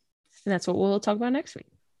that's what we'll talk about next week.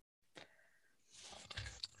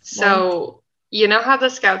 So, you know how the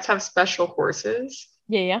scouts have special horses?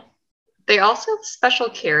 Yeah. They also have special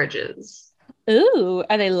carriages. Ooh,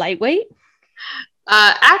 are they lightweight?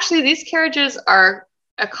 Actually, these carriages are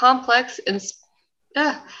a complex and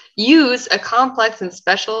use a complex and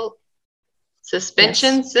special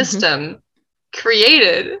suspension system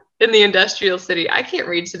created in the industrial city. I can't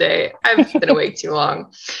read today. I've been awake too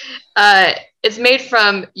long. It's made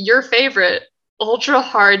from your favorite ultra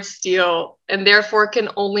hard steel and therefore can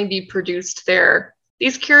only be produced there.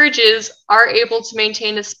 These carriages are able to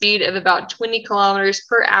maintain a speed of about 20 kilometers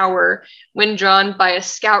per hour when drawn by a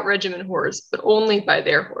scout regiment horse, but only by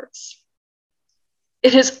their horse.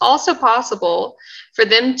 It is also possible for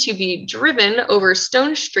them to be driven over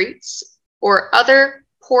stone streets or other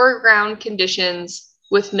poor ground conditions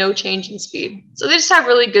with no change in speed. So they just have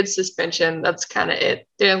really good suspension. That's kind of it.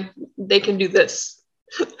 They can do this.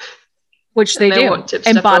 Which they do.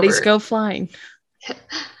 And bodies go flying.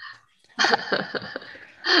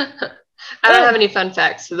 I don't have any fun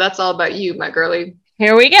facts, so that's all about you, my girly.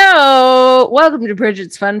 Here we go. Welcome to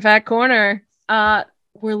Bridget's Fun Fact Corner.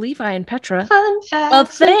 We're Levi and Petra. Fun fact. A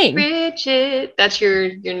thing. Bridget. That's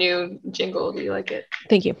your new jingle. Do you like it?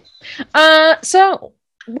 Thank you. So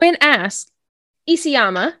when asked,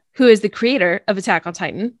 Isayama, who is the creator of Attack on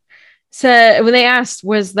Titan, said when they asked,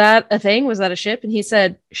 was that a thing? Was that a ship? And he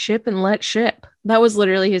said, ship and let ship. That was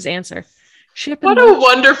literally his answer. Ship. What a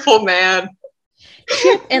wonderful man.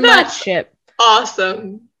 Ship and let ship.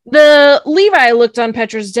 Awesome. The Levi looked on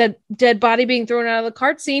Petra's dead body being thrown out of the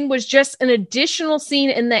cart scene was just an additional scene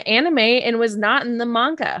in the anime and was not in the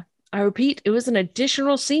manga. I repeat, it was an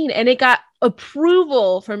additional scene and it got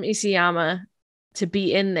approval from Isayama to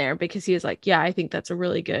be in there because he was like, yeah, I think that's a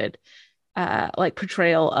really good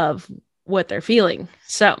portrayal of what they're feeling.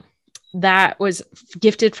 So that was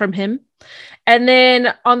gifted from him. And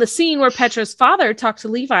then on the scene where Petra's father talked to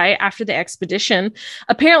Levi after the expedition,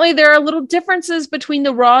 apparently there are little differences between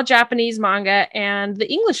the raw Japanese manga and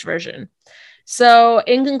the English version. So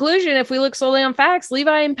in conclusion, if we look solely on facts,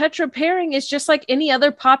 Levi and Petra pairing is just like any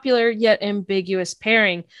other popular yet ambiguous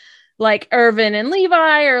pairing. Like Irvin and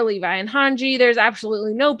Levi or Levi and Hanji, there's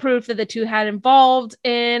absolutely no proof that the two had involved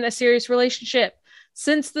in a serious relationship,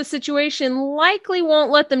 since the situation likely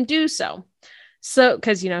won't let them do so. So,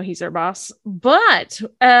 because, he's their boss. But,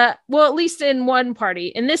 at least in one party.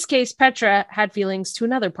 In this case, Petra had feelings to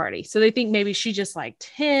another party. So they think maybe she just liked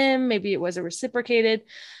him. Maybe it wasn't reciprocated.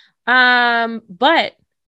 But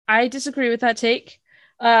I disagree with that take.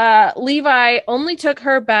 Levi only took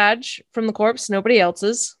her badge from the corpse, nobody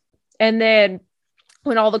else's. And then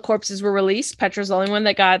when all the corpses were released, Petra's the only one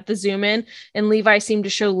that got the zoom in. And Levi seemed to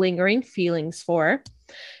show lingering feelings for her.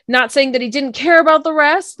 Not saying that he didn't care about the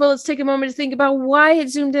rest, but let's take a moment to think about why it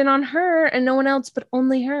zoomed in on her and no one else but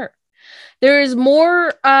only her. There is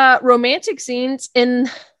more romantic scenes in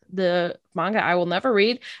the manga I will never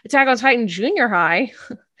read, Attack on Titan Junior High,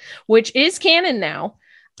 which is canon now,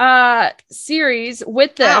 series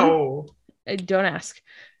with them. How? Don't ask.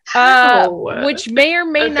 How? Which may or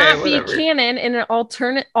may not be canon in an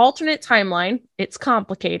alternate timeline. It's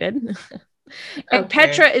complicated. And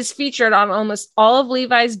Petra is featured on almost all of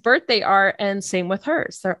Levi's birthday art, and same with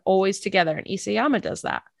hers. They're always together, and Isayama does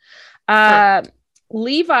that.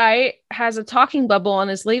 Levi has a talking bubble on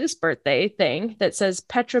his latest birthday thing that says,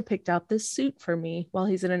 Petra picked out this suit for me, while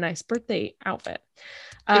he's in a nice birthday outfit.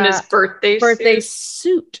 In his birthday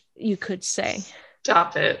suit, you could say.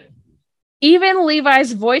 Stop it. Even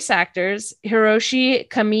Levi's voice actors, Hiroshi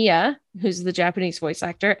Kamiya, who's the Japanese voice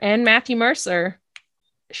actor, and Matthew Mercer,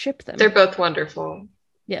 ship them. They're both wonderful.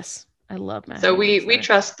 Yes, I love Matthew. So we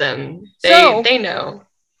trust them. They know.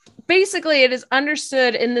 Basically, it is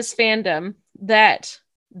understood in this fandom that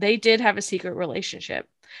they did have a secret relationship.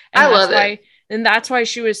 And I love it. And that's why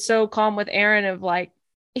she was so calm with Aaron of like,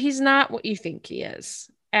 he's not what you think he is.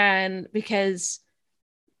 And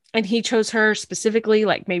he chose her specifically,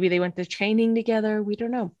 like maybe they went to training together. We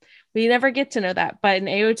don't know. We never get to know that. But in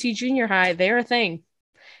AOT Junior High, they're a thing.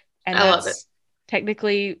 And I love it.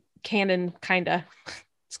 Technically canon, kind of.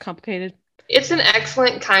 It's complicated. It's an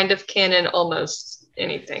excellent kind of canon, almost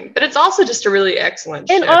anything. But it's also just a really excellent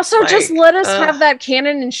ship. And also like, just let us have that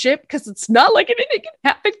canon and ship, because it's not like anything can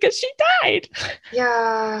happen because she died.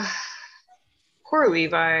 Yeah. Poor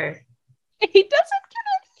Levi. He doesn't get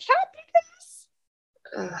any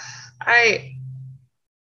happiness.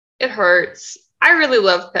 It hurts. I really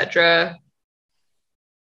love Petra.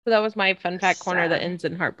 So that was my fun fact corner that ends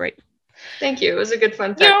in heartbreak. Thank you. It was a good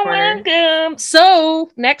fun fact corner. You're welcome.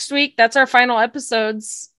 So next week, that's our final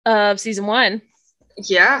episodes of season 1.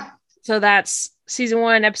 Yeah. So that's season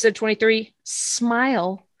 1, episode 23,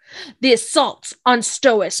 Smile. The Assault on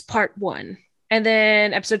Stois, part 1. And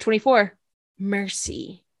then episode 24,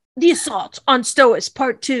 Mercy. The Assault on Stois,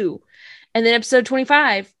 part 2. And then episode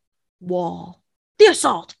 25, Wall. The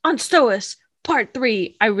Assault on Stois, part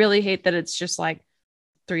 3. I really hate that it's just like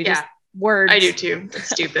 3 words. I do too. It's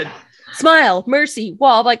stupid. Smile, Mercy,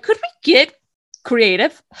 Wall. Like, could we get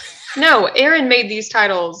creative? No, Aaron made these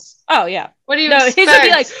titles. Oh, yeah. What do you expect? He's gonna be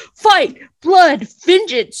like, fight, blood,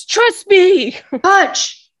 vengeance, trust me.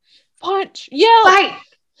 Punch, yell. Fight.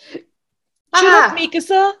 Shut up,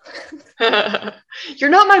 Mikasa. You're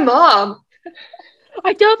not my mom.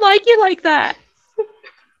 I don't like you like that.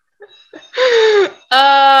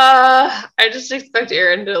 I just expect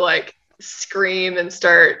Aaron to like scream and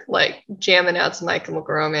start like jamming out some My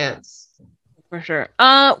Chemical Romance. For sure.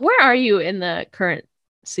 Where are you in the current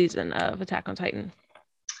season of Attack on Titan?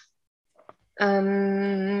 I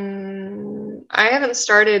haven't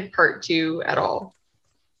started part 2 at all.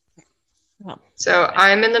 Oh. So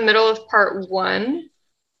I'm in the middle of part 1.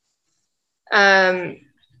 I'm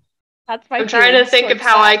trying to think of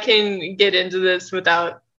how I can get into this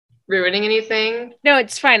without ruining anything. No,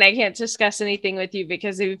 it's fine. I can't discuss anything with you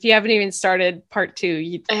because if you haven't even started part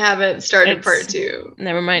 2, I haven't started part 2.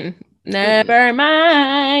 Never mind. Never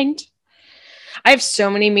mind. I have so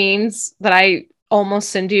many memes that I almost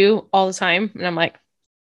send you all the time, and I'm like,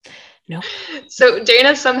 no. So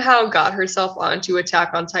Dana somehow got herself onto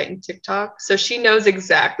Attack on Titan TikTok, so she knows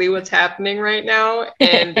exactly what's happening right now,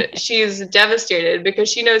 and she's devastated because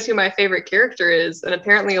she knows who my favorite character is, and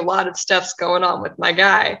apparently a lot of stuff's going on with my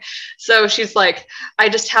guy. So she's like, I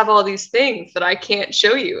just have all these things that I can't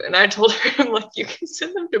show you, and I told her, I'm like, you can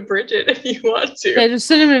send them to Bridget if you want to. Yeah, just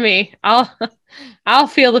send them to me. I'll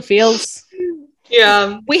feel the feels.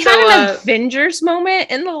 Yeah, we had an Avengers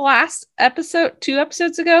moment in the last episode, 2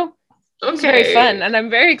 episodes ago. It was very fun, and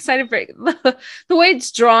I'm very excited for it. The way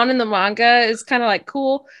it's drawn in the manga is kind of like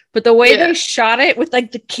cool, but the way they shot it with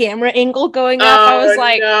like the camera angle going up, I was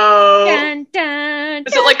like, no. Dun, dun,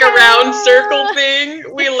 is it like a round circle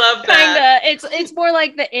thing? We love that. Kinda. It's more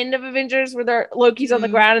like the end of Avengers where Loki's on the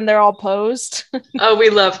ground and they're all posed. Oh,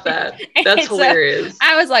 we love that. That's hilarious.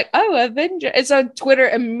 I was like, oh, Avengers. And so Twitter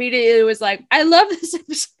immediately was like, I love this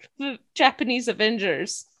episode of Japanese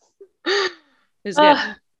Avengers. It's good.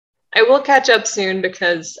 I will catch up soon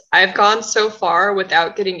because I've gone so far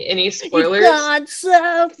without getting any spoilers. You've gone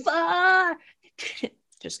so far.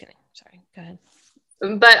 Just kidding. Sorry. Go ahead.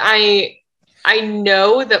 But I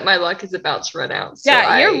know that my luck is about to run out. So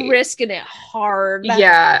you're risking it hard.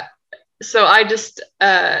 Yeah. So I just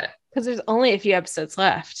because there's only a few episodes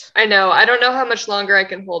left. I know. I don't know how much longer I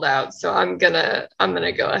can hold out. So I'm gonna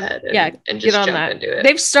go ahead and just jump into it.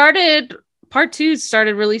 They've started part 2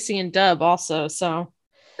 started releasing in dub also, so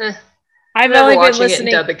I've only been listening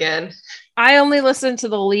it in dub again. I only listened to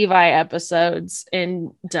the Levi episodes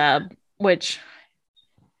in dub, which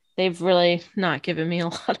they've really not given me a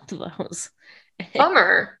lot of those.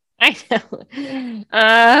 Bummer. I know.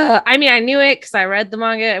 I mean, I knew it because I read the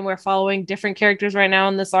manga, and we're following different characters right now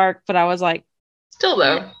in this arc. But I was like, still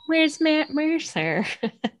though, where's Matt Mercer?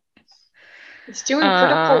 He's doing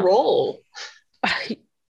Critical Role.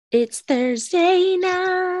 It's Thursday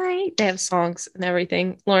night. They have songs and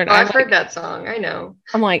everything. Lauren, I've heard that song. I know.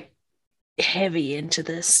 I'm like heavy into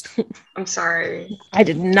this. I'm sorry. I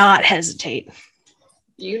did not hesitate.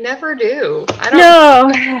 You never do.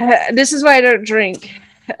 No, this is why I don't drink.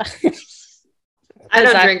 I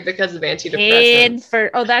don't drink because of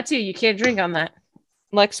antidepressants. That too. You can't drink on that.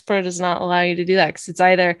 Lexapro does not allow you to do that because it's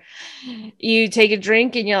either you take a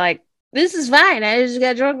drink and you're like, this is fine. I just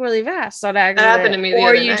got drunk really fast. That happened to me.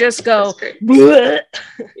 Or you just go, yeah.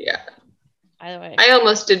 Either way, I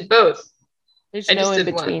almost did both. There's no in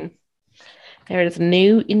between. There is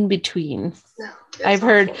no in between. No, I've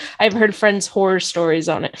heard friends' horror stories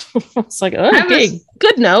on it. It's like, okay,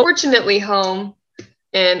 good note. Fortunately home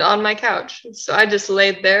and on my couch. So I just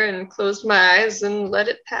laid there and closed my eyes and let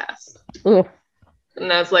it pass. Ooh.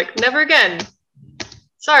 And I was like, never again.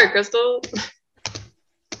 Sorry, Crystal.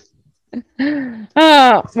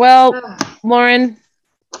 Oh, well, Lauren.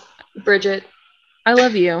 Bridget. I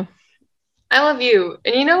love you. I love you.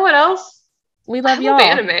 And you know what else? We love y'all.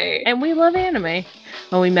 Anime. And we love anime.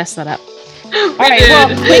 Oh, we messed that up. All right, well,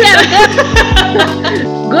 we got a good...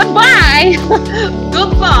 Goodbye.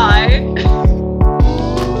 Goodbye.